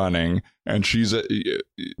start running, and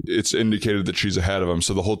it's indicated that she's ahead of him.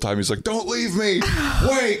 So the whole time he's like, "Don't leave me,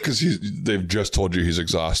 wait," because they've just told you he's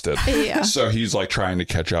exhausted. Yeah. So he's like trying to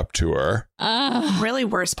catch up to her. Really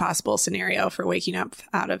worst possible scenario for waking up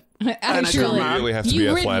out of. You immediately have to be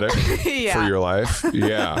athletic for your life.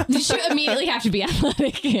 Yeah. You should immediately have to be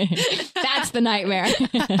athletic. That's the nightmare.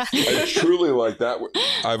 It's truly like that.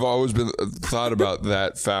 I've always thought about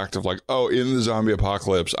that fact of like, oh, in the zombie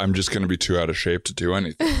apocalypse, I'm just going to be too out of shape to do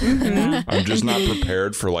anything. I'm just not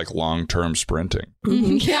prepared for like long-term sprinting.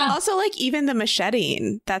 Yeah. Also, like even the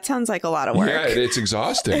macheting, that sounds like a lot of work. Yeah, it's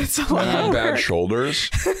exhausting. It's a lot of work. Bad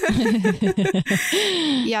shoulders.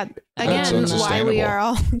 Yeah. Again, why we are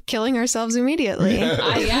all killing ourselves immediately.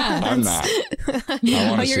 I'm not.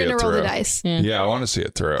 You're going to roll the dice. Yeah, I want to see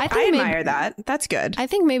it through. I admire that. That's good. I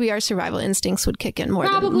think maybe our survival instincts would kick in more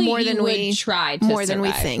than we try to more survive, than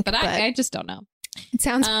we think. But I just don't know. It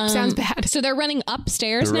sounds bad. So they're running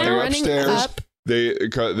upstairs now. Running up. They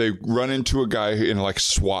run into a guy in like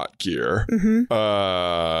SWAT gear,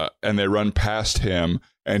 and they run past him,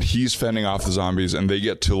 and he's fending off the zombies, and they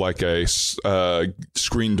get to like a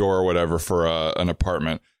screen door or whatever for an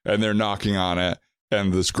apartment, and they're knocking on it.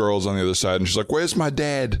 And this girl's on the other side, and she's like, "Where's my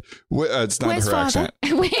dad?" It's not Where's her father?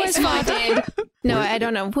 accent. Where's my dad? No, I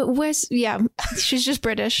don't know. She's just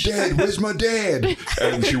British. Dad, where's my dad?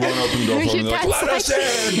 And she won't open the door for him. They're like, "Let us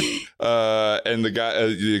in!" And the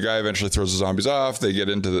guy eventually throws the zombies off. They get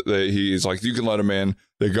into he's like, "You can let him in."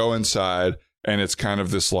 They go inside, and it's kind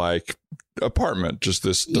of this like apartment, just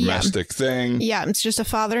this domestic thing. Yeah, it's just a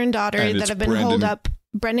father and daughter that have been holed up.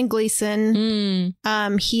 Brendan Gleeson.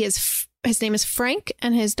 His name is Frank,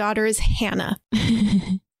 and his daughter is Hannah.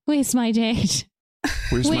 Where's my dad?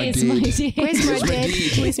 Where's my dad? Where's my dad?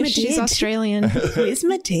 She's Australian. Where's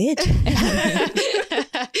my dad?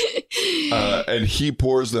 And he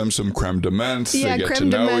pours them some creme de menthe. They get to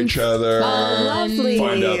know each other. Lovely.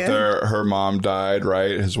 Find out her mom died,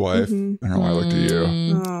 right? His wife. I don't know why I looked at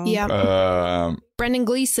you. Yeah. Brendan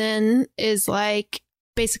Gleeson is like,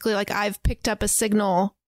 basically like, I've picked up a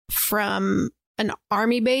signal from an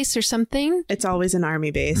army base or something. It's always an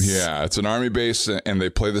army base. Yeah, it's an army base, and they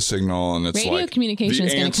play the signal, and it's radio like communication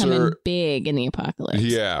is going to come in big in the apocalypse.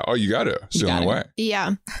 Yeah. Oh, you got to. It's the only way.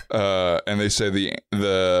 Yeah. And they say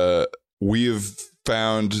we have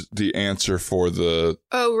found the answer for the.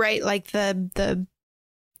 Oh, right, like the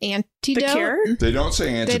antidote. The cure? They don't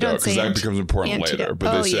say antidote because that becomes important later.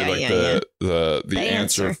 But they say the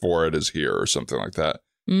answer for it is here or something like that.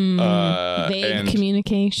 Vague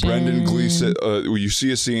communication. Brendan Gleeson, you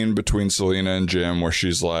see a scene between Selena and Jim where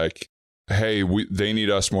she's like, hey, they need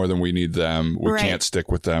us more than we need them. We can't stick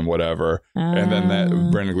with them, whatever. And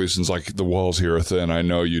then Brendan Gleeson's like, the walls here are thin. I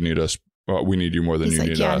know you need us. We need you more than you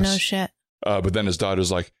need us. Yeah, no shit. But then his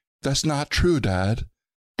daughter's like, that's not true, Dad.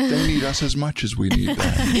 They need us as much as we need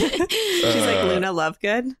them. She's like Luna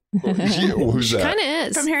Lovegood. Who's that? Kind of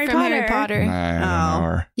is. From Harry Potter. I don't know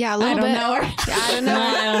her. Yeah, a little bit. Know her. I don't know.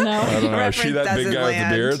 I don't know. Is she that big guy with the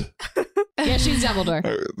beard? Yeah, she's Dumbledore.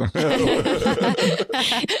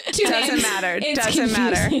 Doesn't matter. Doesn't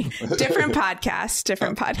matter. Different podcast.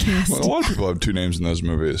 Well, a lot of people have two names in those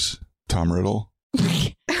movies. Tom Riddle.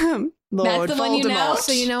 Lord That's the one you know.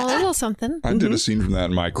 So you know a little something. I did a scene from that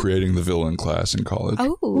in my creating the villain class in college.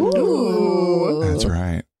 Oh, that's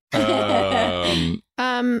right.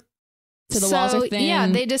 So the walls are thin. Yeah,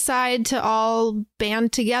 they decide to all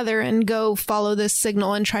band together and go follow this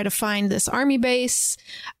signal and try to find this army base.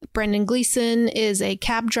 Brendan Gleeson is a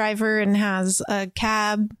cab driver and has a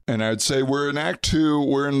cab. And I'd say we're in Act 2.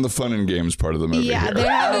 We're in the fun and games part of the movie. Yeah, here. they're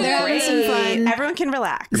having some fun. Everyone can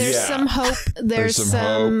relax. There's some hope. There's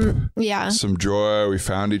some hope. Yeah. Some joy. We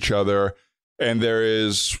found each other. And there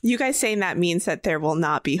is... You guys saying that means that there will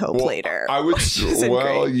not be hope later. I would...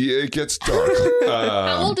 Well, yeah, it gets dark.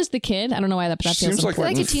 How old is the kid? I don't know why that feels seems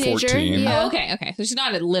important. Like a teenager. 14. Yeah. Oh, okay. So she's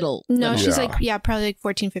not a little... No, she's probably like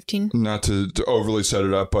 14, 15. Not to overly set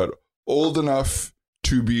it up, but old enough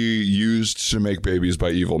to be used to make babies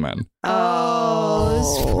by evil men.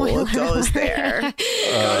 Oh, it goes there.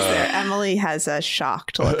 Emily has a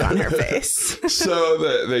shocked look on her face. So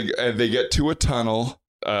they get to a tunnel.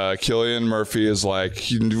 Cillian Murphy is like,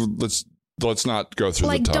 let's not go through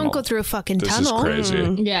the tunnel. Don't go through a fucking tunnel. This is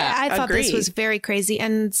crazy. Yeah, I thought this was very crazy.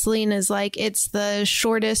 And Selena's like, it's the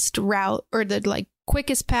shortest route or the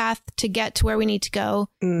quickest path to get to where we need to go.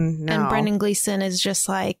 No. And Brendan Gleeson is just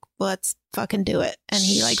like, let's fucking do it. And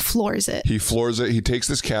he floors it. He floors it. He takes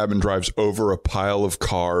this cab and drives over a pile of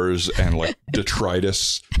cars and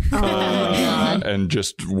detritus and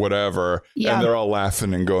just whatever. Yeah. And they're all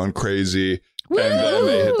laughing and going crazy. Woo! And then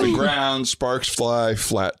they hit the ground, sparks fly,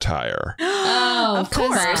 flat tire. Oh, of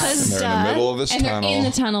course. And they're in the middle of this tunnel. And they're in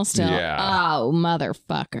the tunnel still. Yeah. Oh,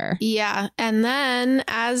 motherfucker. Yeah. And then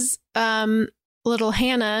as little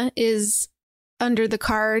Hannah is under the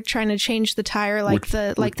car trying to change the tire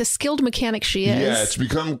the skilled mechanic she is. Yeah, it's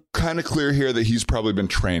become kind of clear here that he's probably been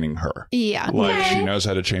training her. Yeah. She knows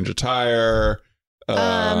how to change a tire.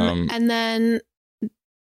 And then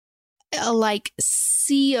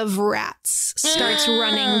sea of rats starts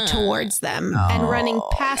running towards them and running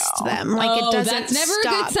past them. It doesn't that's never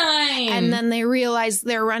stop. a good sign. And then they realize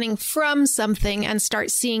they're running from something and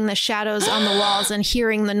start seeing the shadows on the walls and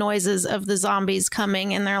hearing the noises of the zombies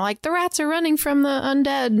coming. And they're like, the rats are running from the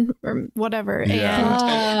undead or whatever.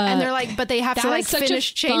 Yeah. And they're like, but they have to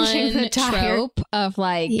finish changing the tire. Trope of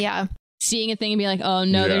seeing a thing and be like, oh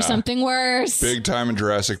no, there's something worse. Big time in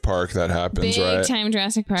Jurassic Park that happens, right? Big time in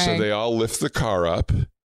Jurassic Park. So they all lift the car up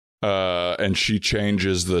and she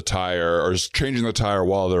changes the tire or is changing the tire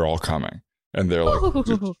while they're all coming. And they're like,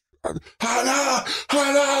 Hannah!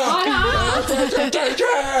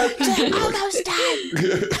 Almost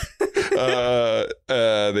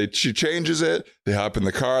done. She changes it. They hop in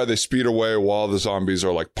the car. They speed away while the zombies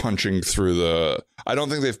are punching through the... I don't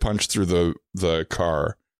think they've punched through the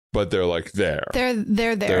car, but they're there. They're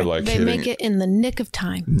there. They make it in the nick of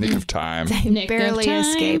time. They barely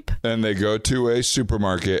escape. And they go to a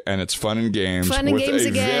supermarket and it's fun and games with a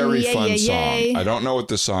very fun song. I don't know what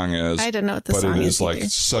the song is. I don't know what the song is. But it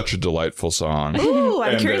is such a delightful song. Ooh,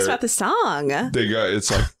 I'm curious about the song.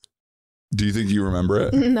 Do you think you remember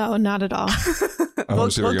it? No, not at all. We'll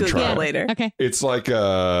Google it later. Okay. It's like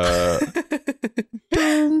dun,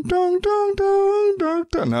 dun, dun, dun, dun,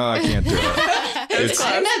 dun. No, I can't do it.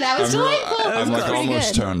 That was delightful. I'm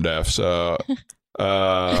almost tone deaf, so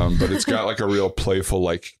but it's got a real playful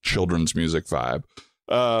children's music vibe.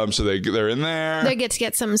 So they're in there. They get to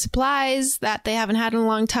get some supplies that they haven't had in a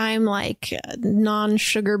long time, like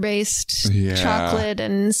non-sugar based chocolate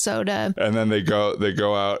and soda. And then they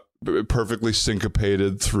go out perfectly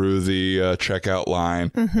syncopated through the checkout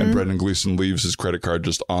line, and Brendan Gleeson leaves his credit card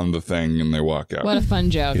just on the thing, and they walk out. What a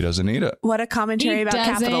fun joke. He doesn't need it. What a commentary about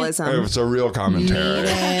capitalism. It's a real commentary.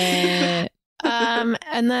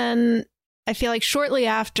 And then I feel like shortly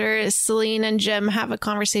after, Celine and Jim have a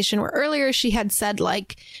conversation where earlier she had said,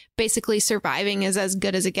 like, basically surviving is as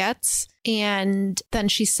good as it gets. And then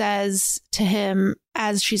she says to him,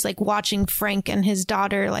 as she's like watching Frank and his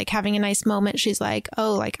daughter like having a nice moment, she's like,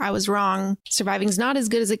 oh, like I was wrong. Surviving's not as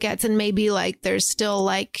good as it gets. And maybe like there's still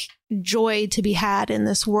like joy to be had in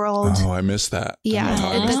this world. Oh, I missed that. Yeah.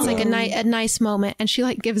 That's like a nice moment. And she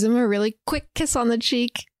like gives him a really quick kiss on the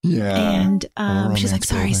cheek. Yeah. And she's like,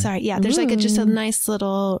 sorry. Yeah. There's like just a nice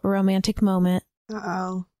little romantic moment.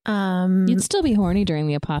 Uh-oh. You'd still be horny during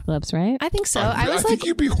the apocalypse, right? I think so. I think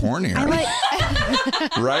you'd be hornier.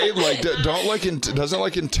 Right? Like, doesn't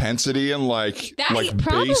like intensity and like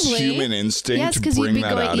base human instinct bring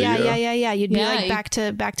that out of you? Yeah. You'd be like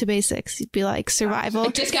back to basics. You'd be like survival.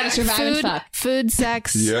 Just gotta survive and fuck. Food,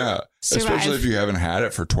 sex. Yeah. Survive. Especially if you haven't had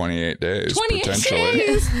it for 28 days. 28 potentially.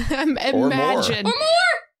 days. Imagine. Or more.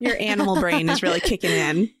 Your animal brain is really kicking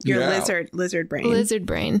in. Your lizard brain. Lizard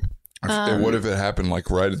brain. What if it happened like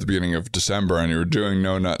right at the beginning of December and you were doing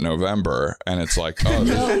No Nut November and it's like, oh,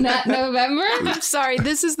 No Nut November? I'm sorry,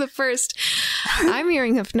 this is the first I'm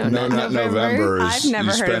hearing of No Nut November. I've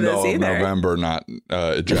never heard of this all either. Of November not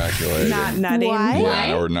ejaculating. Not nutting. Why?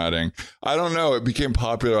 Yeah, or nutting. I don't know. It became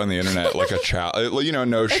popular on the internet like a challenge. You know,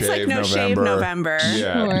 No Shave like November. Shave November.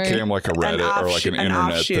 Yeah, it became like a Reddit or like an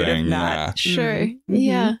internet thing. Yeah. Sure.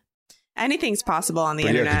 Yeah. Anything's possible on the But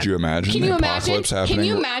internet. could you imagine? Can you imagine? Happening? Can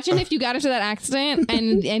you imagine if you got into that accident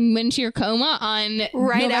and went to your coma on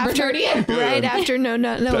Right November after 30th? Right after No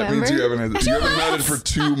Nut November. That means you haven't nutted for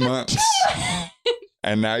 2 months.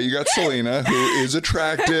 And now you got Selena, who is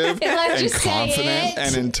attractive and confident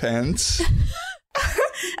and intense.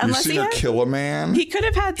 You've seen her kill a man. He could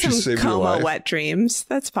have had some coma wet dreams.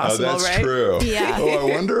 That's possible, right? That's true. Yeah. Oh,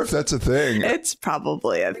 I wonder if that's a thing. It's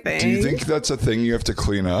probably a thing. Do you think that's a thing you have to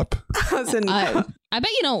clean up? I bet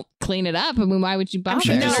you don't clean it up. I mean, why would you bother?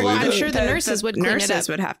 I'm sure the nurses would clean it up. Nurses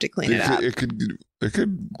would have to clean it up. It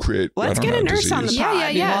could create. Let's get a nurse on the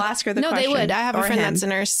pod. Yeah. We'll ask her the question. No, they would. I have a friend that's a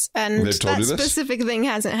nurse, and that specific thing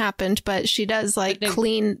hasn't happened, but she does like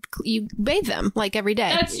clean. You bathe them like every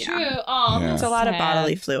day. That's true. Oh, there's a lot of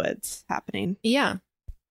bodily fluids happening. Yeah.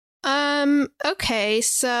 Okay.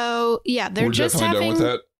 So yeah, they're We're just definitely having.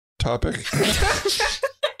 done with that topic.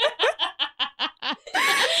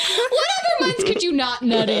 What other months could you not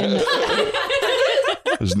nut in?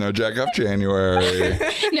 There's no jack off January.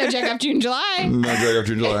 No jack off June, July. No jack off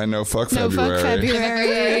June, July. No fuck February. No fuck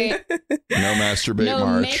February. No masturbate no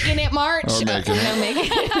March. Making it March. Or making No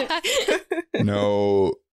making it.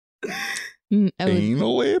 No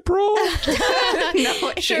anal April.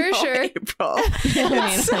 No, sure. April.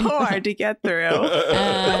 It's so hard to get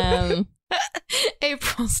through.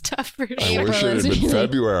 April's tough for sure. I wish it had been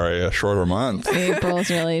February, a shorter month. April's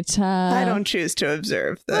really tough. I don't choose to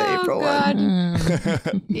observe the April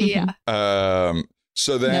one. Yeah.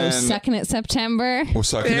 So then, no sucking it September. Well,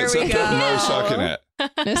 sucking it September. No sucking it.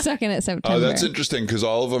 No sucking it September. Oh, that's interesting because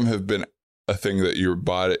all of them have been a thing that your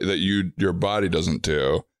body doesn't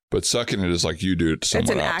do, but sucking it is like you do it to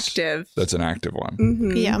someone else. That's an active one.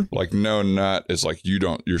 Mm-hmm. Yeah. Like no nut is like you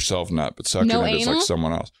don't yourself nut, but sucking it is like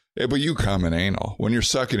someone else. Yeah, but you come in anal. When you're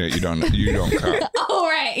sucking it, you don't come. Oh,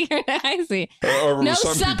 right. I see. No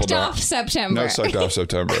some sucked off September. No sucked off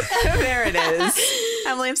September. There it is.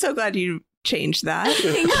 Emily, I'm so glad you changed that. I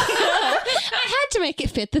had to make it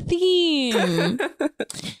fit the theme.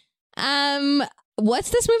 What's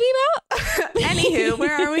this movie about? Anywho,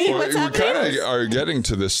 where are we? What's happening? We kind of are getting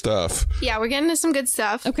to this stuff. Yeah, we're getting to some good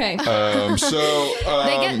stuff. Okay. They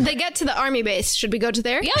get to the army base. Should we go to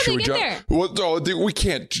there? Yeah, they get there. Well, we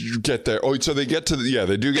can't get there. Oh, so they get to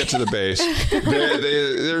they do get to the base.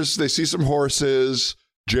 They see some horses.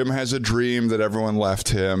 Jim has a dream that everyone left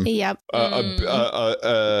him. Yep.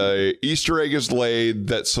 Easter egg is laid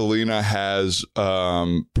that Selena has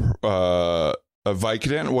a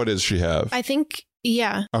Vicodin. What does she have? I think.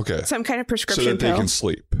 Yeah. Okay. Some kind of prescription so that pill. They can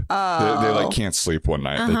sleep. Oh. They like can't sleep one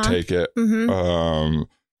night. Uh-huh. They take it. Mm-hmm.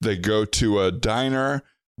 They go to a diner.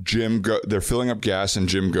 They're filling up gas and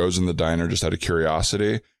Jim goes in the diner just out of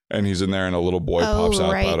curiosity. and he's in there, and a little boy pops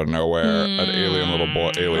out of nowhere. An zombie little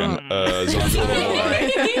boy.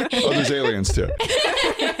 Oh, there's aliens too.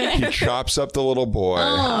 He chops up the little boy.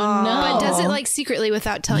 Oh, no. But does it like secretly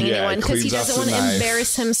without telling anyone, because he doesn't want to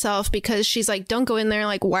embarrass himself, because she's like, don't go in there.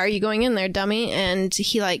 Like, why are you going in there, dummy? And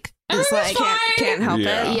he like is like, can't help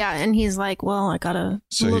it. Yeah. And he's like, well, I gotta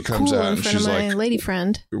look cool in front of my lady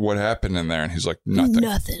friend. What happened in there? And he's like,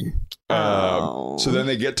 nothing. So then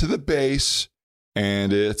they get to the base,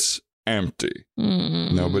 and it's empty.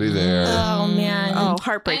 Nobody there. Oh man. Oh,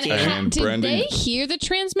 heartbreaking. Did they hear the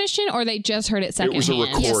transmission, or they just heard it secondhand? It was a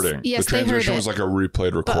recording. Yes, the transmission was like a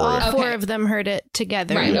replayed recording. But all four of them heard it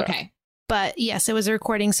together. Right. Okay. But yes, it was a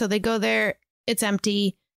recording. So they go there. It's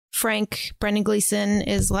empty. Frank, Brendan Gleeson,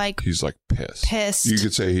 is like... He's like pissed. You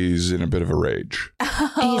could say he's in a bit of a rage.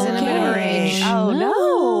 He's in a bit of a rage. Oh,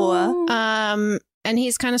 no. And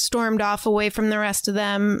he's kind of stormed off away from the rest of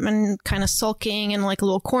them and kind of sulking in like a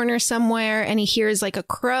little corner somewhere. And he hears like a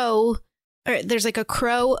crow. Or there's like a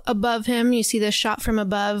crow above him. You see this shot from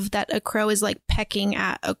above that a crow is like pecking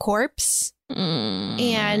at a corpse.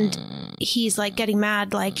 And he's like getting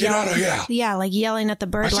mad, like get out of here. Yeah, like yelling at the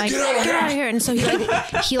bird, like get out of here. And so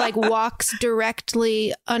he like walks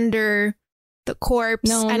directly under the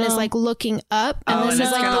corpse and is like looking up. And this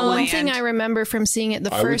is like the one thing I remember from seeing it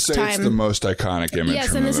the first time. It's the most iconic image.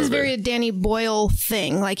 Yes, and this is very a Danny Boyle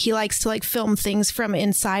thing. Like he likes to like film things from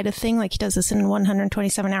inside a thing. Like he does this in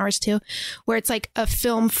 127 Hours too, where it's like a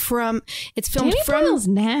film from. It's filmed Danny Boyle's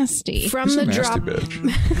nasty from He's the a nasty drop.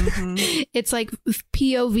 Bitch. It's like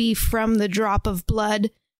POV from the drop of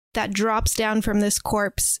blood that drops down from this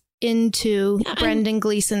corpse into Brendan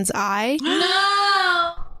Gleeson's eye.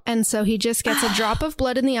 No. And so he just gets a drop of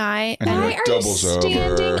blood in the eye. And why are you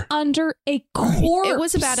standing under a corpse? It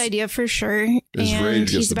was a bad idea for sure. His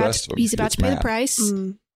rage gets the best of him. He's about to pay the price.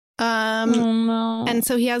 No. And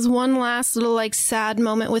so he has one last little like sad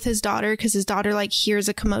moment with his daughter, because his daughter like hears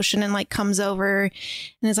a commotion and like comes over and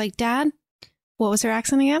is like, Dad? What was her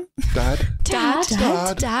accent again? Dad.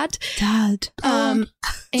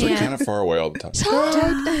 It's like kind of far away all the time.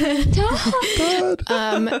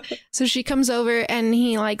 Dad. So she comes over and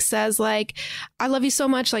he like says like, I love you so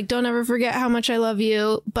much. Like, don't ever forget how much I love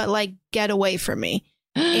you, but like get away from me.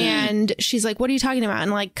 And she's like, what are you talking about? And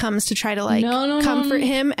like comes to try to like comfort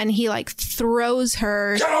him. And he like throws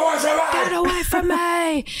her. Get away from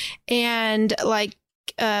me. And like,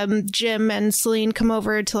 Jim and Celine come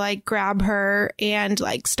over to like grab her and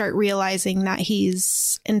like start realizing that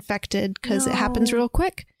he's infected, because it happens real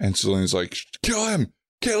quick. And Celine's like, kill him,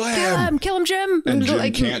 kill him, Jim. And Jim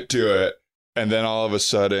like, can't do it. And then all of a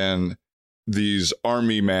sudden, these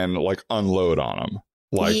army men like unload on him.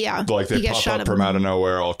 Like they pop up from out of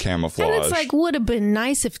nowhere, all camouflaged. And it's like, would have been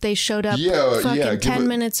nice if they showed up 10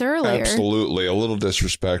 minutes earlier. Absolutely. A little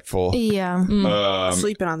disrespectful. Yeah.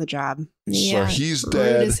 Sleeping on the job. So he's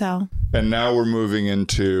dead. Rude as hell. And now we're moving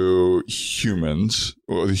into humans,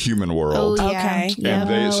 or the human world. Oh, yeah. Okay.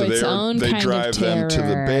 And they drive them to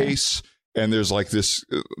the base. And there's like this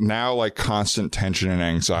now like constant tension and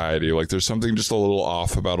anxiety. Like there's something just a little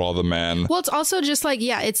off about all the men. Well, it's also just like,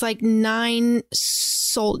 it's like 9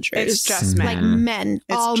 soldiers. It's just men. Like men.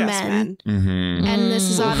 It's all just men. Mm-hmm. And this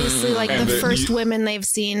is obviously like the first women they've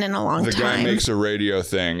seen in a long time. The guy makes a radio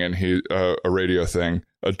thing, and he like radios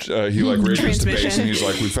to base, and he's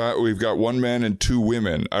like, we've got 1 man and 2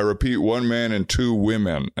 women. I repeat, 1 man and 2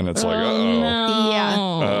 women. And it's like,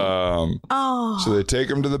 so they take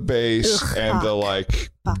him to the base, and the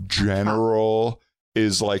like general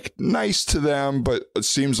is like nice to them, but it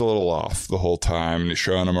seems a little off the whole time. And he's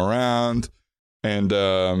showing them around, and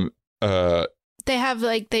they have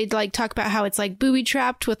like, they like talk about how it's like booby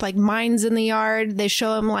trapped with like mines in the yard. They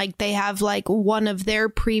show them like they have like one of their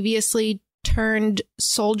previously turned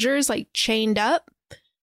soldiers like chained up,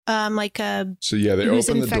 they open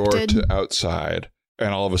the door to outside,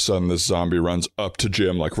 and all of a sudden this zombie runs up to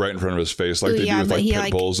Jim like right in front of his face, like they do with like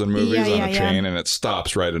pit bulls in movies on a chain, and it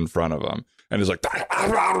stops right in front of him, and he's like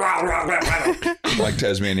like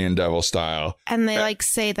Tasmanian devil style. And they like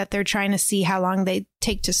say that they're trying to see how long they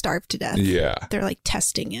take to starve to death. They're like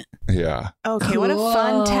testing it. Okay, what a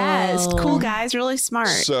fun test. Cool guys, really smart.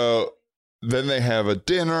 So then they have a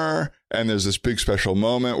dinner, and there's this big special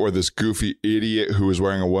moment where this goofy idiot who is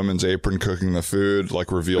wearing a woman's apron cooking the food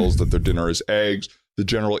like reveals that their dinner is eggs. The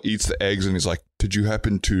general eats the eggs, and he's like, did you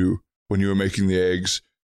happen to, when you were making the eggs,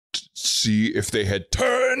 see if they had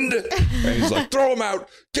turned? And he's like, throw them out,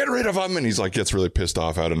 get rid of them. And he's like, gets really pissed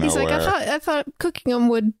off out of nowhere. He's like, I thought cooking them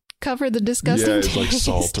would cover the disgusting it's like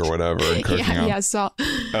salt or whatever and cooking them. Salt.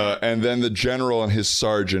 And then the general and his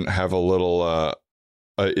sergeant have a little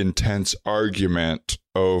an intense argument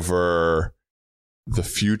over the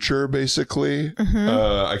future, basically.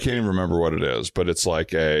 I can't even remember what it is, but it's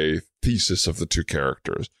like a thesis of the two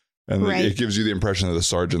characters. And it gives you the impression that the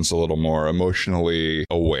sergeant's a little more emotionally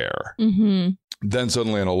aware. Then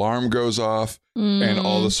suddenly an alarm goes off and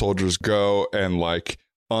all the soldiers go and like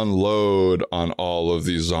unload on all of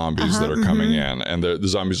these zombies that are coming in. And the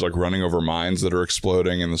zombies like running over mines that are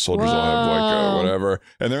exploding, and the soldiers all have like whatever.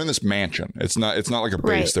 And they're in this mansion. It's not like a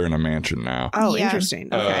base. They're in a mansion now. Oh, interesting.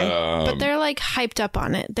 Okay. But they're like hyped up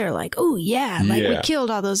on it. They're like, oh yeah, like we killed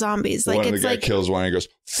all those zombies. Like one of the guy kills one and he goes,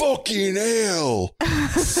 fucking hell.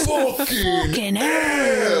 fucking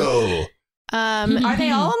hell. Are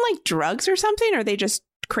they all on like drugs or something? Or are they just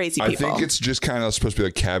crazy people? I think it's just kind of supposed to be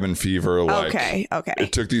like cabin fever. Like, okay.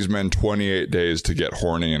 It took these men 28 days to get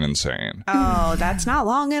horny and insane. Oh, that's not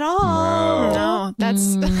long at all. No,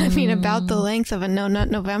 that's, I mean, about the length of a No Nut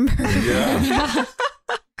November. Yeah.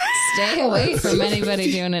 Stay away from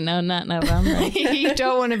anybody doing a No Nut November. You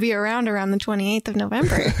don't want to be around the 28th of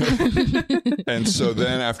November. And so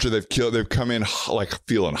then after they've come in like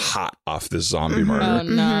feeling hot off this zombie murder. Oh,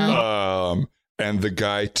 no. And the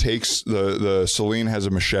guy takes the Celine has a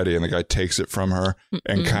machete, and the guy takes it from her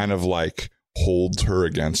and kind of like holds her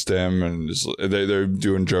against him, and they're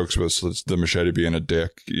doing jokes with the machete being a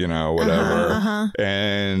dick, you know, whatever.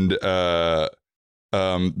 And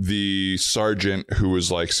the sergeant, who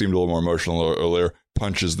was like seemed a little more emotional earlier,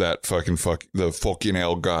 punches that the fucking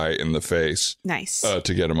hell guy in the face. Nice.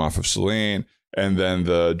 To get him off of Celine, and then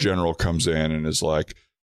the general comes in and is like,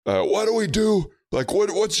 "What do we do? Like,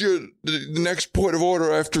 what's the next point of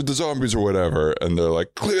order after the zombies or whatever?" And they're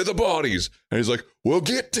like, "Clear the bodies." And he's like, "We'll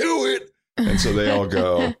get to it." And so they all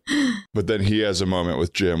go. But then he has a moment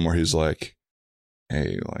with Jim where he's like,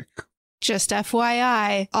 "Hey, like, just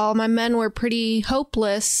FYI, all my men were pretty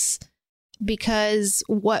hopeless, because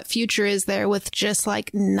what future is there with just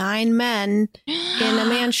like 9 men in a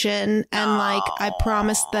mansion? And like, I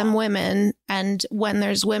promised them women, and when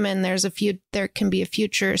there's women, there can be a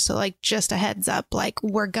future. So like, just a heads up, like,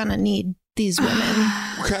 we're gonna need these women."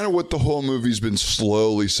 Kind of what the whole movie's been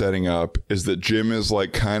slowly setting up is that Jim is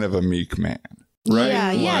like kind of a meek man.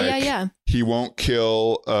 Right? Yeah. He won't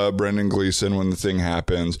kill Brendan Gleeson when the thing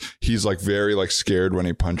happens. He's like very like scared when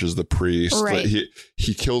he punches the priest. Right.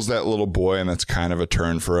 He kills that little boy, and that's kind of a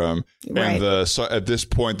turn for him. Right. And so at this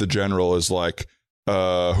point, the general is like,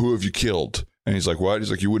 "Who have you killed?" And he's like, "What?" He's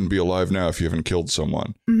like, "You wouldn't be alive now if you haven't killed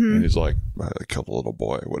someone." And he's like, "I killed a little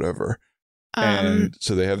boy, whatever." And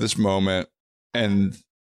so they have this moment, and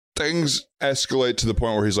things escalate to the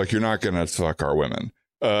point where he's like, "You're not gonna fuck our women."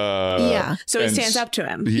 So he stands up to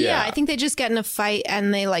him. Yeah, I think they just get in a fight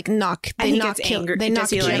and they like knock. They knock him. They knock Does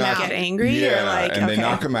he like get angry? Yeah, or like, and they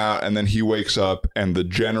knock him out, and then he wakes up, and the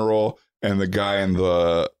general and the guy in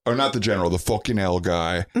the fucking hell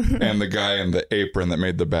guy and the guy in the apron that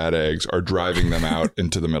made the bad eggs are driving them out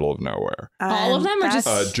into the middle of nowhere. All of them, or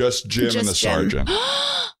just Jim and the sergeant.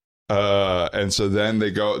 And so then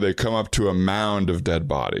they come up to a mound of dead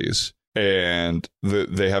bodies, and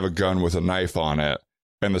they have a gun with a knife on it.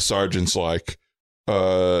 And the sergeant's like,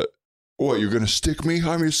 "What, you're going to stick me?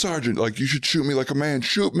 I'm your sergeant. Like, you should shoot me like a man.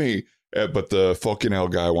 Shoot me." But the fucking hell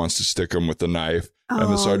guy wants to stick him with the knife.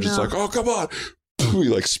 And the sergeant's like, "Oh, come on." He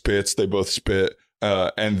like spits. They both spit.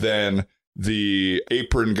 And then the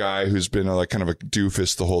apron guy, who's been like kind of a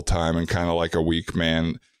doofus the whole time and kind of like a weak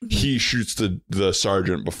man, he shoots the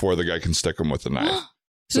sergeant before the guy can stick him with the knife.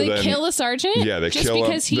 So they kill the sergeant? Yeah, they kill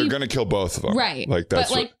him. They're going to kill both of them. Right. Like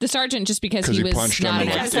that's but like the sergeant, just because he was punched not him.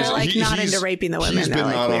 Because they're like not into raping the women. He's been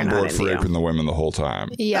not on board for raping the women the whole time.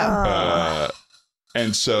 Yeah.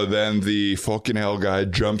 And so then the fucking hell guy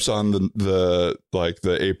jumps on the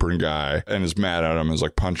apron guy and is mad at him, is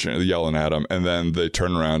like yelling at him. And then they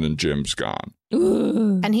turn around and Jim's gone.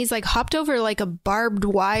 Ooh. And he's like hopped over like a barbed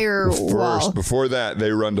wire wall. Before that,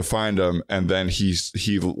 they run to find him. And then he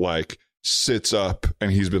like sits up,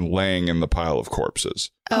 and he's been laying in the pile of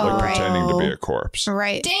corpses, pretending to be a corpse.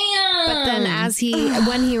 Right. Damn. But then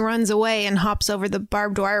when he runs away and hops over the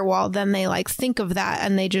barbed wire wall, then they like think of that,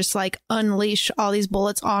 and they just like unleash all these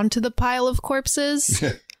bullets onto the pile of corpses.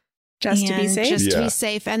 Just to be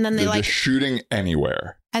safe. And then they're like just shooting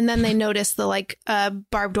anywhere. And then they notice the like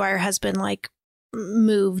barbed wire has been like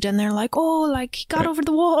moved, and they're like, "Oh, like he got over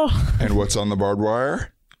the wall." And what's on the barbed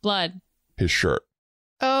wire? Blood. His shirt.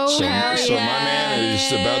 Oh, so my man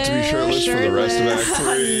is about to be shirtless for the rest of Act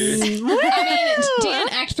 3. I mean, Dan,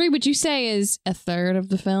 Act 3, would you say is a third of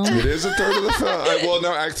the film? It is a third of the film. Well,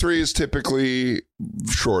 no, Act 3 is typically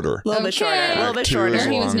shorter. A little bit shorter.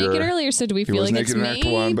 He was naked earlier, so do we feel like it's maybe... He was naked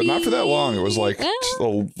in Act 1, but not for that long. It was like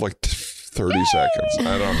 30 seconds.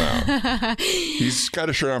 I don't know. He's got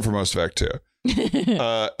a shirt on for most effect, too.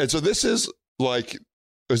 And so this is like,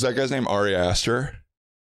 is that guy's name Ari Aster?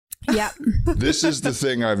 Yeah. This is the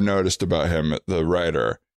thing I've noticed about him, the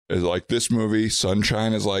writer, is like this movie,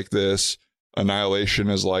 Sunshine is like this. Annihilation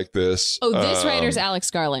is like this. Oh, this writer's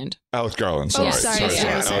Alex Garland. Alex Garland, sorry.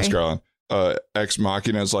 Alex Garland. Ex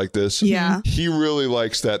Machina is like this. Yeah. He really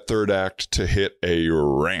likes that third act to hit a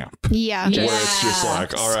ramp. Yeah. Where it's just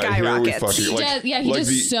like, all right, here we fucking... He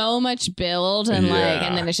does so much build and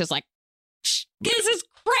and then it's just like, this is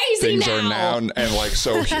crazy things are now. And like,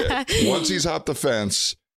 so once he's hopped the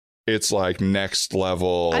fence, it's like next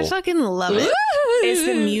level. I fucking love it. Is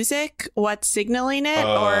the music what's signaling it?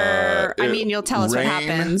 Or, I mean, you'll tell us what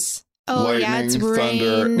happens. Oh, lightning, yeah, it's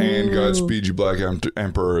thunder, rain. and Godspeed You Black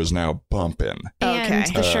Emperor is now bumping.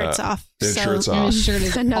 And the shirt's off. His shirt's off. His shirt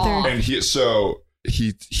is another. And he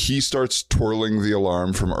starts twirling the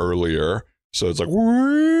alarm from earlier. So it's like,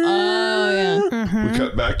 oh yeah. We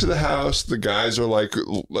cut back to the house. The guys are like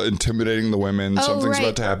intimidating the women. Something's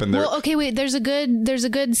about to happen. Well, okay, wait. There's a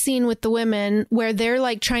good scene with the women where they're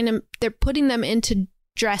like they're putting them into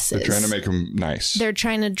dresses. They're trying to make them nice. They're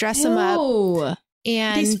trying to dress them up.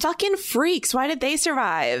 And these fucking freaks, why did they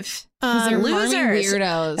survive? They're losers.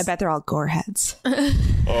 Weirdos. I bet they're all gore heads.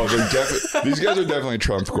 These guys are definitely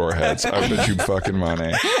Trump gore heads. I bet you fucking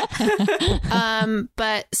money.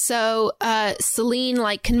 But so Celine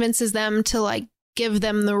like convinces them to like give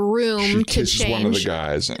them the room she to kisses change. one of the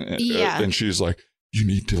guys, and she's like, "You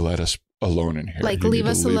need to let us alone in here. Like, you leave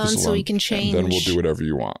us alone so we can change. And then we'll do whatever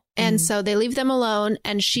you want." And so they leave them alone,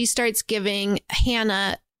 and she starts giving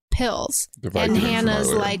Hannah pills. And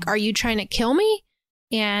Hannah's like, "Are you trying to kill me?"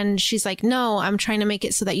 And she's like, "No, I'm trying to make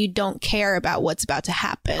it so that you don't care about what's about to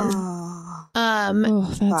happen."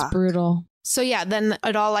 That's brutal. So yeah, then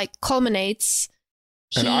it all like culminates.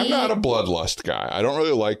 And I'm not a bloodlust guy. I don't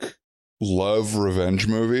really love revenge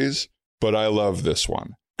movies, but I love this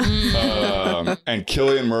one. And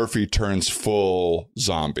Cillian Murphy turns full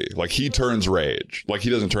zombie. Like, he turns rage. Like, he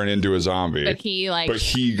doesn't turn into a zombie. But he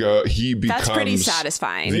becomes... That's pretty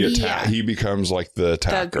satisfying. He becomes like the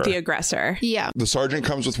attacker. The aggressor. Yeah. The sergeant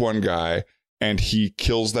comes with one guy and he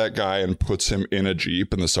kills that guy and puts him in a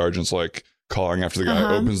Jeep. And the sergeant's like calling after the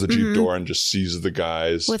guy, opens the Jeep door and just sees the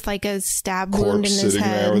guy's with like a stab wound in his sitting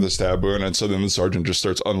head. there with a stab wound. And so then the sergeant just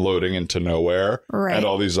starts unloading into nowhere. Right. And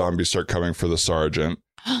all these zombies start coming for the sergeant.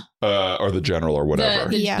 Or the general or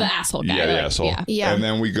whatever. The asshole guy. Yeah, the asshole. Yeah. And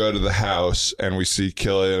then we go to the house and we see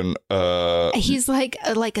Cillian. He's like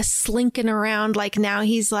a slinking around. Like, now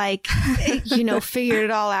he's like, figured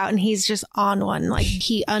it all out. And he's just on one. Like,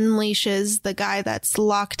 he unleashes the guy that's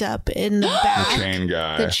locked up in the back. The chain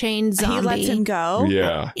guy. The chain zombie. He lets him go.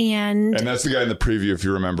 Yeah. And that's the guy in the preview, if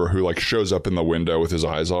you remember, who like shows up in the window with his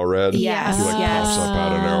eyes all red. Yes. He pops up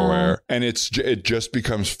out of nowhere. And it just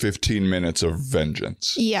becomes 15 minutes of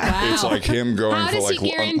vengeance. Yeah. Wow. It's like him going How for does he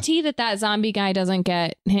guarantee that zombie guy doesn't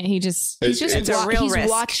get... He's a real risk.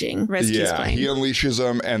 Watching. Risk he's playing. He unleashes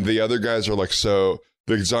them and the other guys are like, so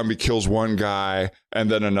the zombie kills one guy and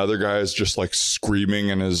then another guy is just like screaming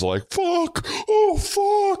and is like, fuck, oh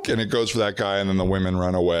fuck. And it goes for that guy and then the women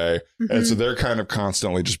run away. And so they're kind of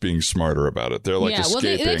constantly just being smarter about it. They're like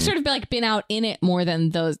escaping. Well, they've sort of been out in it more than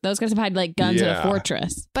those guys have had like guns in a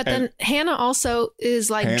fortress. But then Hannah also is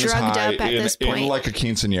like Hannah's drugged up at this point. In like a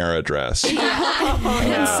quinceañera dress.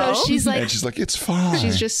 And so she's like, it's fine.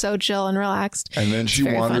 She's just so chill and relaxed. And then she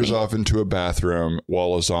wanders off into a bathroom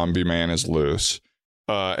while a zombie man is loose.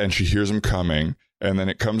 And she hears him coming, and then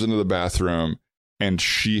it comes into the bathroom, and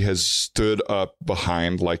she has stood up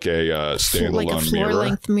behind like a standalone like a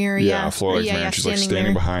floor-length mirror. Yeah, a floor-length mirror. And she's like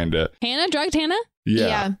standing behind it. Hannah drugged Hannah?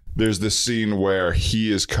 Yeah. There's this scene where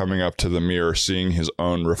he is coming up to the mirror, seeing his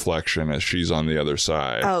own reflection as she's on the other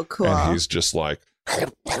side. Oh, cool. And he's just like...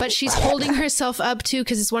 But she's holding herself up too,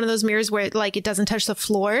 because it's one of those mirrors where it doesn't touch the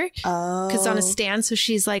floor. Because it's on a stand, so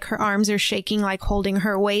she's like, her arms are shaking, like holding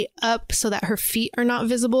her weight up so that her feet are not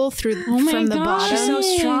visible from the bottom. She's so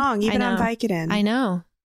strong, even on Vicodin. I know.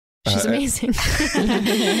 She's amazing.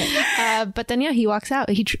 But then he walks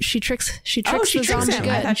out. She tricks the zombie him.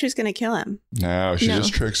 good. I thought she was going to kill him. No, she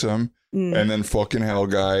just tricks him. And then fucking hell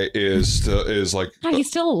guy is like... God, he's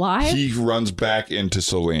still alive? He runs back into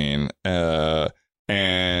Celine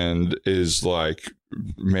and is like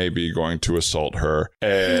maybe going to assault her.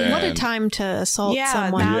 And what a time to assault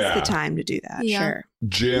someone. That's the time to do that. Yeah. Sure.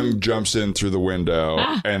 Jim jumps in through the window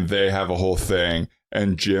and they have a whole thing.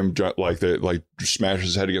 And Jim smashes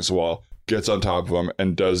his head against the wall, gets on top of him,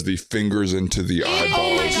 and does the fingers into the eyeballs.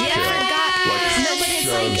 Oh my God, I forgot.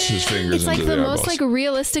 shoves his fingers it's into the eyeballs. most like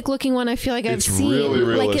realistic looking one I feel like I've seen. It's really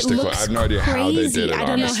realistic. Like, it looks I have no idea how they did it. I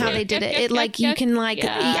don't know honestly. how they did it. It like you can like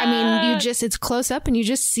I mean you just it's close up and you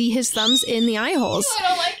just see his thumbs in the eye holes. I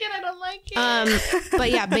don't like it.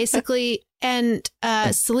 But yeah, basically, and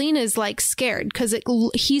Selena is like scared because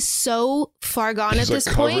he's so far gone at this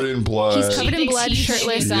point. Covered in blood. He's covered in blood,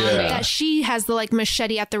 shirtless. Yeah. That she has the like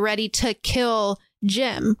machete at the ready to kill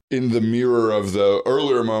Jim. In the mirror of the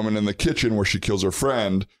earlier moment in the kitchen where she kills her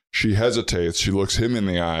friend, she hesitates. She looks him in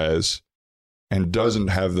the eyes and doesn't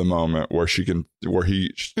have the moment where she can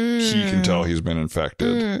tell he's been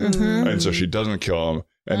infected. And so she doesn't kill him.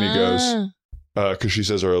 And he goes, because she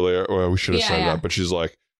says earlier, well, we should have said that, but she's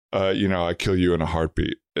like, I kill you in a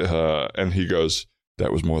heartbeat. And he goes,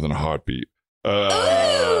 that was more than a heartbeat.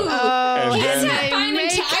 And then, finding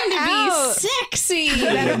time to be sexy. You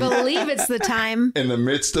better believe it's the time. in the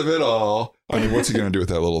midst of it all, I mean, what's he going to do with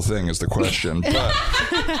that little thing is the question. But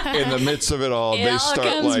in the midst of it all, they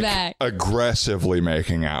start like aggressively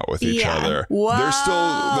making out with each other. Whoa.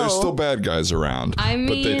 There's still bad guys around. I mean,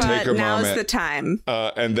 but they take a now's moment. the time.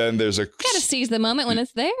 And then there's a gotta seize the moment when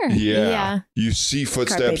it's there. Yeah. You see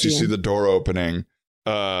footsteps, you see the door opening.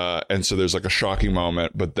 And so there's like a shocking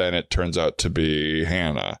moment, but then it turns out to be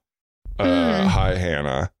Hannah. Hi,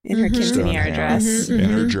 Hannah. In her quinceanera dress.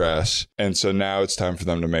 In her dress. And so now it's time for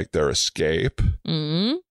them to make their escape.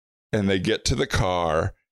 And they get to the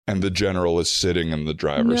car, and the general is sitting in the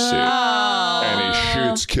driver's seat. And he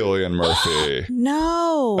shoots Cillian Murphy.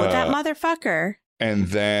 No, that motherfucker. And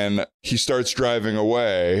then he starts driving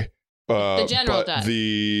away. The general does.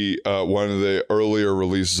 The one of the earlier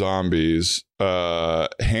released zombies,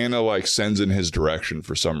 Hannah like sends in his direction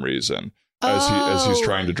for some reason. As he's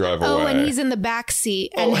trying to drive away. Oh, and he's in the back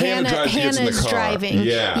seat, and Hannah's driving.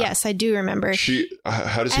 Yeah. Yes, I do remember.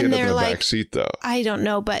 How does he end up in the back seat though? I don't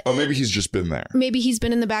know, but maybe he's just been there. Maybe he's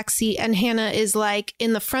been in the back seat, and Hannah is like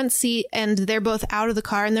in the front seat, and they're both out of the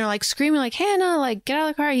car, and they're like screaming, like Hannah, like get out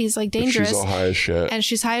of the car. He's like dangerous. But she's all high as shit, and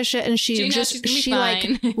she's high as shit, and she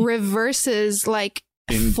like reverses like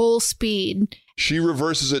full speed. She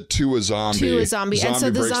reverses it to a zombie. And so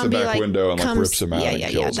the breaks zombie the back window and like rips him out and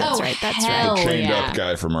kills him. That's right. The chained up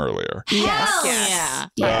guy from earlier.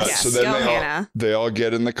 Yes. So then they all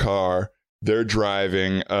get in the car. They're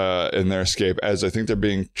driving in their escape as I think they're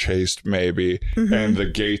being chased maybe. And the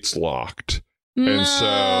gate's locked. And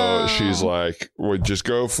so she's like, we're just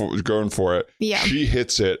going for it. Yeah. She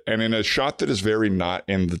hits it. And in a shot that is very not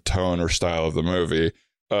in the tone or style of the movie,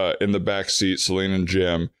 in the back seat, Selena and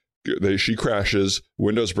Jim, she crashes,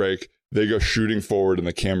 windows break, they go shooting forward and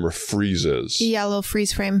the camera freezes. Yeah, a little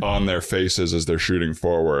freeze frame. On their faces as they're shooting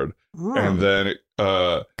forward. And then it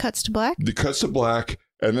cuts to black. The cuts to black.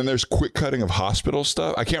 And then there's quick cutting of hospital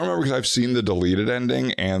stuff. I can't remember because I've seen the deleted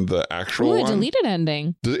ending and the actual one. Deleted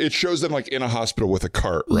ending. It shows them like in a hospital with a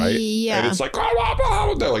cart, right? Yeah. And it's like,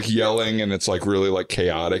 they're like yelling and it's like really like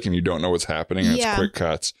chaotic and you don't know what's happening. And it's quick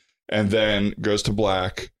cuts. And then goes to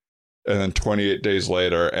black. And then 28 days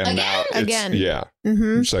later, and now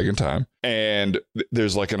it's second time. And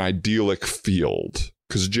there's like an idyllic field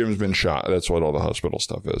because Jim's been shot. That's what all the hospital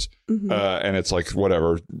stuff is. And it's like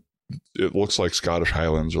whatever. It looks like Scottish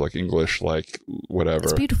Highlands or like English, like whatever.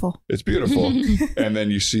 It's beautiful. It's beautiful. And then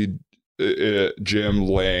you see Jim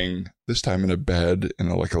laying this time in a bed in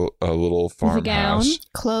a little farmhouse,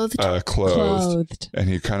 clothed. And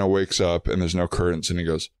he kind of wakes up and there's no curtains, and he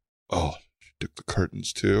goes, "Oh, she took the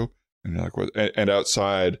curtains too." And you're like, what? And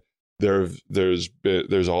outside there's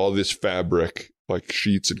all this fabric, like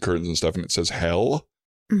sheets and curtains and stuff, and it says hell.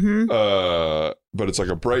 But it's like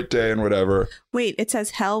a bright day and whatever. Wait, it says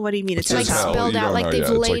hell? What do you mean? It says like hell? spelled out, like they've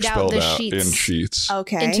laid out the sheets in sheets.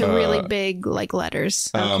 Okay. Into really big like letters.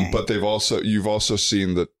 But you've also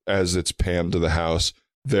seen that as it's panned to the house,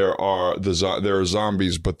 there are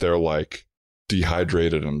zombies, but they're like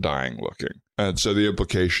dehydrated and dying looking. And so the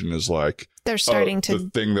implication is like they're starting to the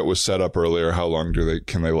thing that was set up earlier. How long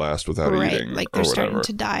can they last without eating? Like they're starting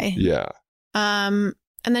to die. Yeah. And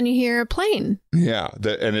then you hear a plane. Yeah.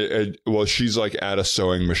 She's like at a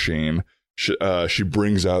sewing machine. She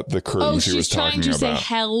brings out the curtains he was talking about. She's trying to say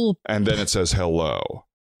hell. And then it says hello.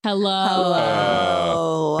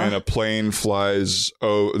 Hello. And a plane flies.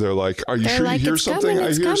 Oh, they're like, are you sure you hear something?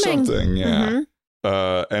 I hear something. Yeah.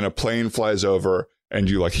 And a plane flies over. And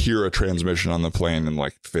you like hear a transmission on the plane and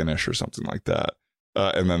like finish or something like that.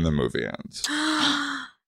 And then the movie ends.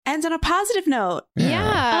 Ends on a positive note.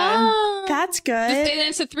 Yeah. That's good. And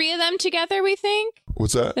it's the three of them together, we think?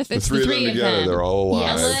 What's that? The three of them together. They're all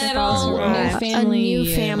alive. Yes. New family. A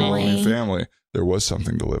new family. A new family. There was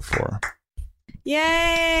something to live for.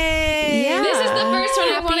 Yay! Yeah. This is the first one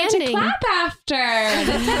I Happy wanted ending. to clap after.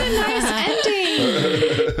 That's had a nice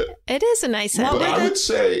ending. It is a nice ending. But I would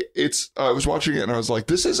say I was watching it and I was like,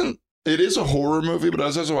 it is a horror movie, but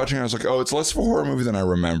as I was watching it, I was like, oh, it's less of a horror movie than I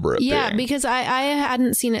remember it being. Because I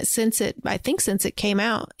hadn't seen it since it came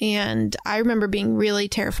out. And I remember being really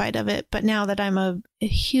terrified of it. But now that I'm a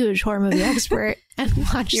huge horror movie expert and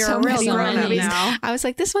watch so many horror movies, now. I was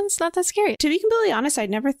like, this one's not that scary. To be completely honest, I'd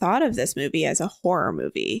never thought of this movie as a horror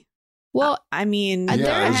movie. Well, I mean,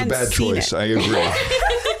 yeah, it was a bad choice. I agree.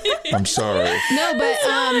 I'm sorry. No, but that's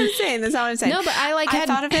not what I'm saying. That's not what I'm saying. No, but I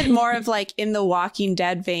thought of it more of like in the Walking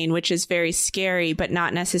Dead vein, which is very scary, but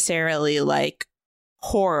not necessarily like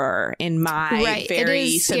horror in my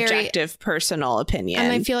very subjective personal opinion.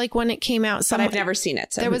 And I feel like when it came out, but I've never seen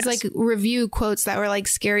it. So there was like review quotes that were like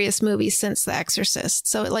scariest movie since The Exorcist.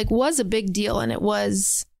 So it like was a big deal and it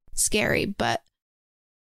was scary, but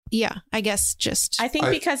yeah, I guess I think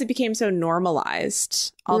because it became so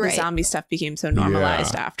normalized, all the zombie stuff became so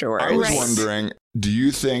normalized afterwards. I was wondering, do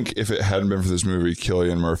you think if it hadn't been for this movie,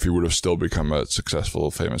 Cillian Murphy would have still become a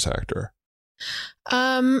successful, famous actor?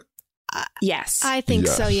 Yes. I think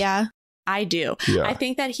so, yeah. I do. Yeah. I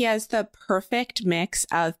think that he has the perfect mix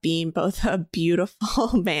of being both a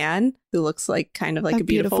beautiful man who looks like kind of like a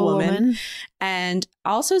beautiful woman and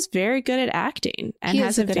also is very good at acting and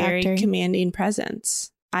has a very commanding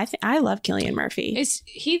presence. I love Cillian Murphy. Is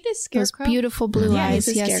he the scarecrow? Those beautiful blue eyes.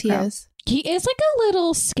 Yes, he is. He is like a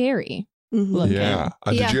little scary. Mm-hmm. Yeah.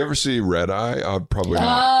 Did you ever see Red Eye? Probably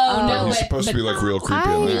not. Oh, no. He's supposed to be like real creepy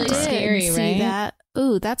in that. I did scary, see right? that.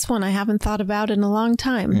 Ooh, that's one I haven't thought about in a long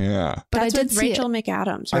time. Yeah. But that's I did with see Rachel it.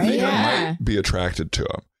 McAdams, right? I think I might be attracted to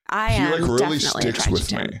him. I am. He like really definitely sticks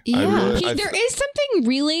with me. Yeah. There is something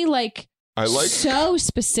really like so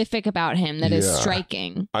specific about him that is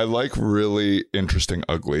striking. I like really interesting,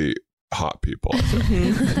 ugly, hot people, I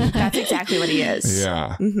think. That's exactly what he is.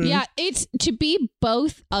 Yeah. Mm-hmm. Yeah, it's to be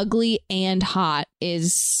both ugly and hot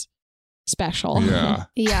is special. Yeah.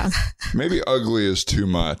 Yeah. Maybe ugly is too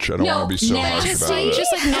much. I don't want to be so harsh about it.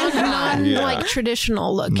 Just like non like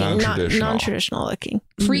traditional looking, non-traditional looking.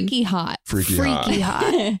 Freaky hot. Freaky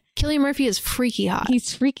hot. Cillian Murphy is freaky hot.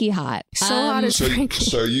 He's freaky hot. So hot is freaky.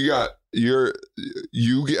 So you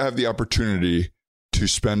have the opportunity to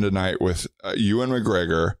spend a night with Ewan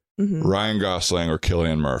McGregor, Ryan Gosling, or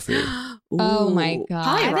Cillian Murphy. Oh my god!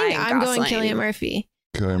 I think I'm going Cillian Murphy.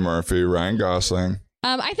 Cillian Murphy, Ryan Gosling.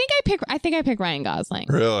 I think I pick Ryan Gosling.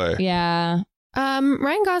 Really? Yeah.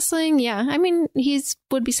 Ryan Gosling, yeah. I mean,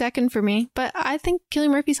 would be second for me, but I think Cillian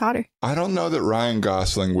Murphy's hotter. I don't know that Ryan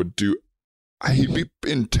Gosling would do. He'd be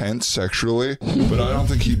intense sexually, but I don't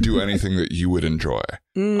think he'd do anything that you would enjoy.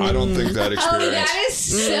 I don't think that experience. Oh, that is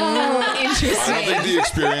so interesting. I don't think the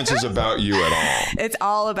experience is about you at all. It's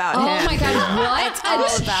all about him. Oh my god, what? It's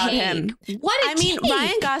all about him. What?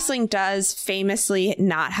 Ryan Gosling does famously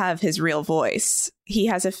not have his real voice. He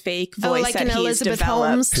has a fake voice like that an he's Elizabeth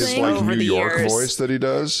developed Holmes His thing like over New the York years. voice that he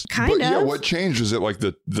does. Kind but, of. Yeah. What changed? Is it like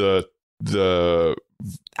the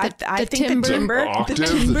I think timbre. the timbre. octave,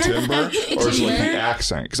 the timbre, or is it like the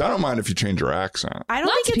accent? Because I don't mind if you change your accent. I don't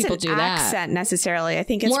Lots think of it's people an do that. accent necessarily. I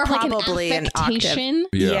think it's More of like probably an an octave. affectation.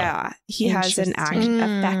 Yeah, he has an Interesting.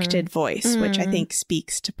 affected voice, which I think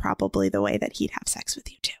speaks to probably the way that he'd have sex with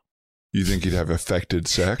you too. You think he'd have affected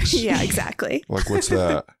sex? Yeah, exactly. Like what's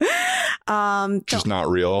that? Just not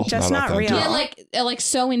real. Just not authentic? Yeah, like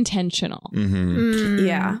so intentional. Mm-hmm.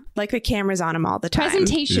 Yeah, like the camera's on him all the time.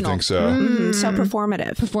 Presentational. You think so? So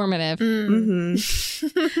performative. Performative.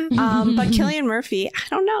 But Cillian Murphy, I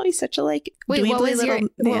don't know. He's such a Wait, dweebly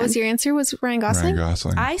what was your answer? Was Ryan Gosling? Ryan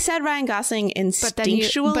Gosling. I said Ryan Gosling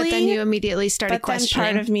instinctually, but then you immediately started questioning.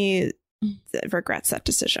 Then part of me regrets that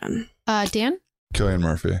decision. Dan? Cillian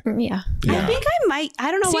Murphy. Yeah. I think I might.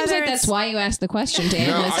 I don't know Seems whether like that's why you asked the question, Dan.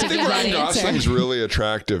 No, was I to think give that Ryan answer. Gosling's really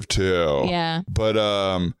attractive too. Yeah. But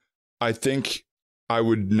I think I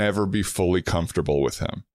would never be fully comfortable with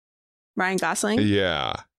him. Ryan Gosling.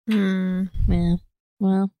 Yeah. Yeah.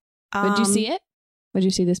 Well, would you see it? Would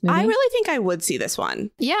you see this movie? I really think I would see this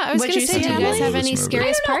one. Yeah, I was going to say, do you guys have any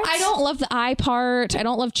scariest parts? I don't love the eye part. I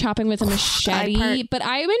don't love chopping with a machete, but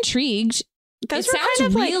I am intrigued. Those it were sounds kind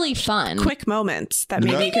of really fun. Quick moments that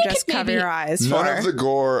maybe you could just cover your eyes for. None of the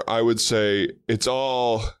gore, I would say, it's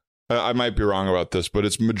all. I might be wrong about this, but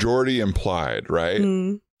it's majority implied, right?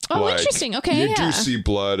 Oh, interesting. Okay, you do see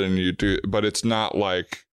blood, and you do, but it's not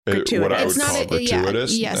like gratuitous. What I would call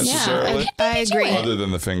gratuitous necessarily. I agree. Other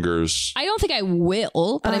than the fingers. I don't think I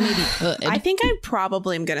will, but I maybe could. I think I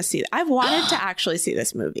probably am going to see it. I've wanted to actually see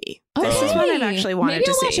this movie. This is one I've actually wanted maybe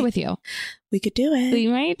to I'll see. watch it with you. We could do it. We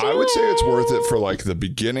might do I would say it's worth it for like the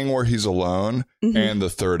beginning where he's alone and the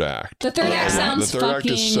third act. The third act sounds the third act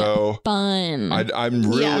is so fun. I'm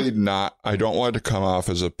really not. I don't want to come off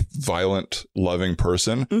as a violent, loving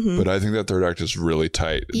person, but I think that third act is really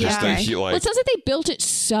tight. Yeah. Just think he Well, it sounds like they built it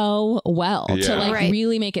so well to like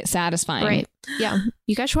really make it satisfying. Right. Yeah.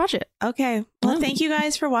 You guys should watch it. Okay. Well, thank you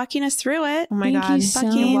guys for walking us through it. Oh my Thank God. you so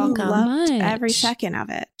Fucking much. loved every second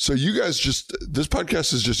of it. So you guys this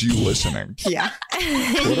podcast is just you listening. Yeah.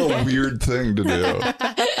 What a weird thing to do.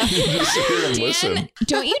 You just sit here and listen.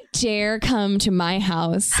 Don't you dare come to my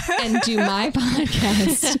house and do my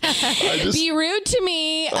podcast. Be rude to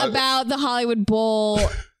me about the Hollywood Bowl.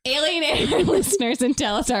 Alienate our listeners and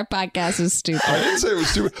tell us our podcast is stupid. I didn't say it was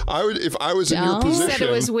stupid. I would, if I was in your position, said it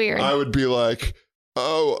was weird. I would be like,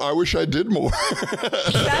 oh, I wish I did more.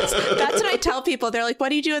 That's what I tell people. They're like, what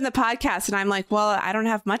do you do in the podcast? And I'm like, well, I don't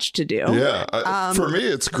have much to do. Yeah. For me,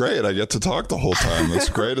 it's great. I get to talk the whole time. It's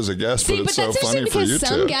great as a guest, but it's so funny for you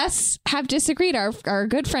some guests have disagreed. Our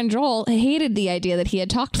good friend Joel hated the idea that he had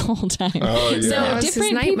talked the whole time. Oh, yeah. So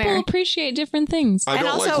different people appreciate different things. I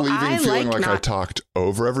don't like leaving feeling like I talked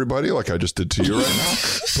over everybody like I just did to you right now.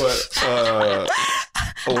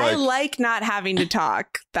 But I like not having to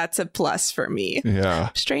talk. That's a plus for me. Yeah.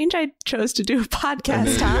 Strange I chose to do a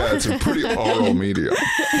podcast. Yeah, it's a pretty oral medium.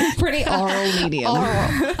 Pretty oral medium.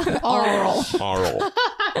 Oral.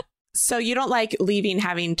 So you don't like leaving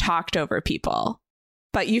having talked over people,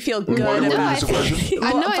 but you feel good about I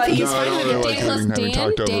think he's fine with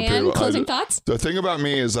it. Dan, closing thoughts? The thing about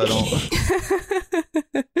me is I don't...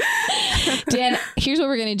 Dan, here's what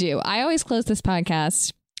we're going to do. I always close this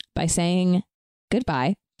podcast by saying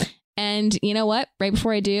goodbye. And you know what? Right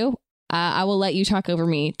before I do, I will let you talk over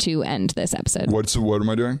me to end this episode. What am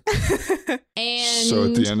I doing? And so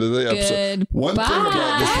at the end of the episode, one thing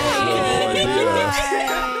about this idea.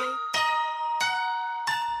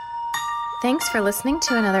 Thanks for listening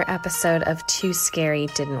to another episode of Too Scary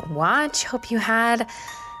Didn't Watch. Hope you had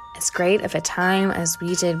as great of a time as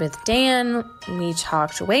we did with Dan. We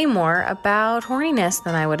talked way more about horniness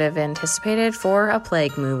than I would have anticipated for a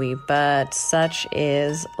plague movie, but such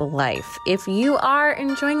is life. If you are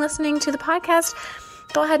enjoying listening to the podcast,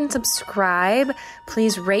 go ahead and subscribe.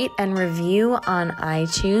 Please rate and review on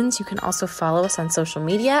iTunes. You can also follow us on social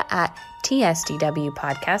media at TSDW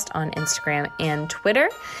Podcast on Instagram and Twitter.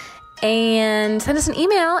 And send us an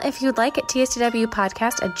email if you'd like at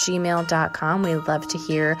tsdwpodcast@gmail.com. We'd love to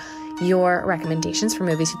hear your recommendations for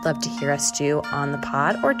movies you'd love to hear us do on the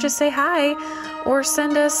pod, or just say hi, or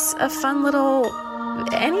send us a fun little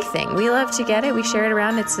anything. We love to get it. We share it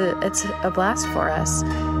around. It's a blast for us.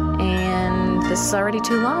 And this is already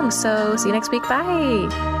too long, so see you next week.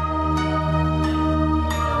 Bye.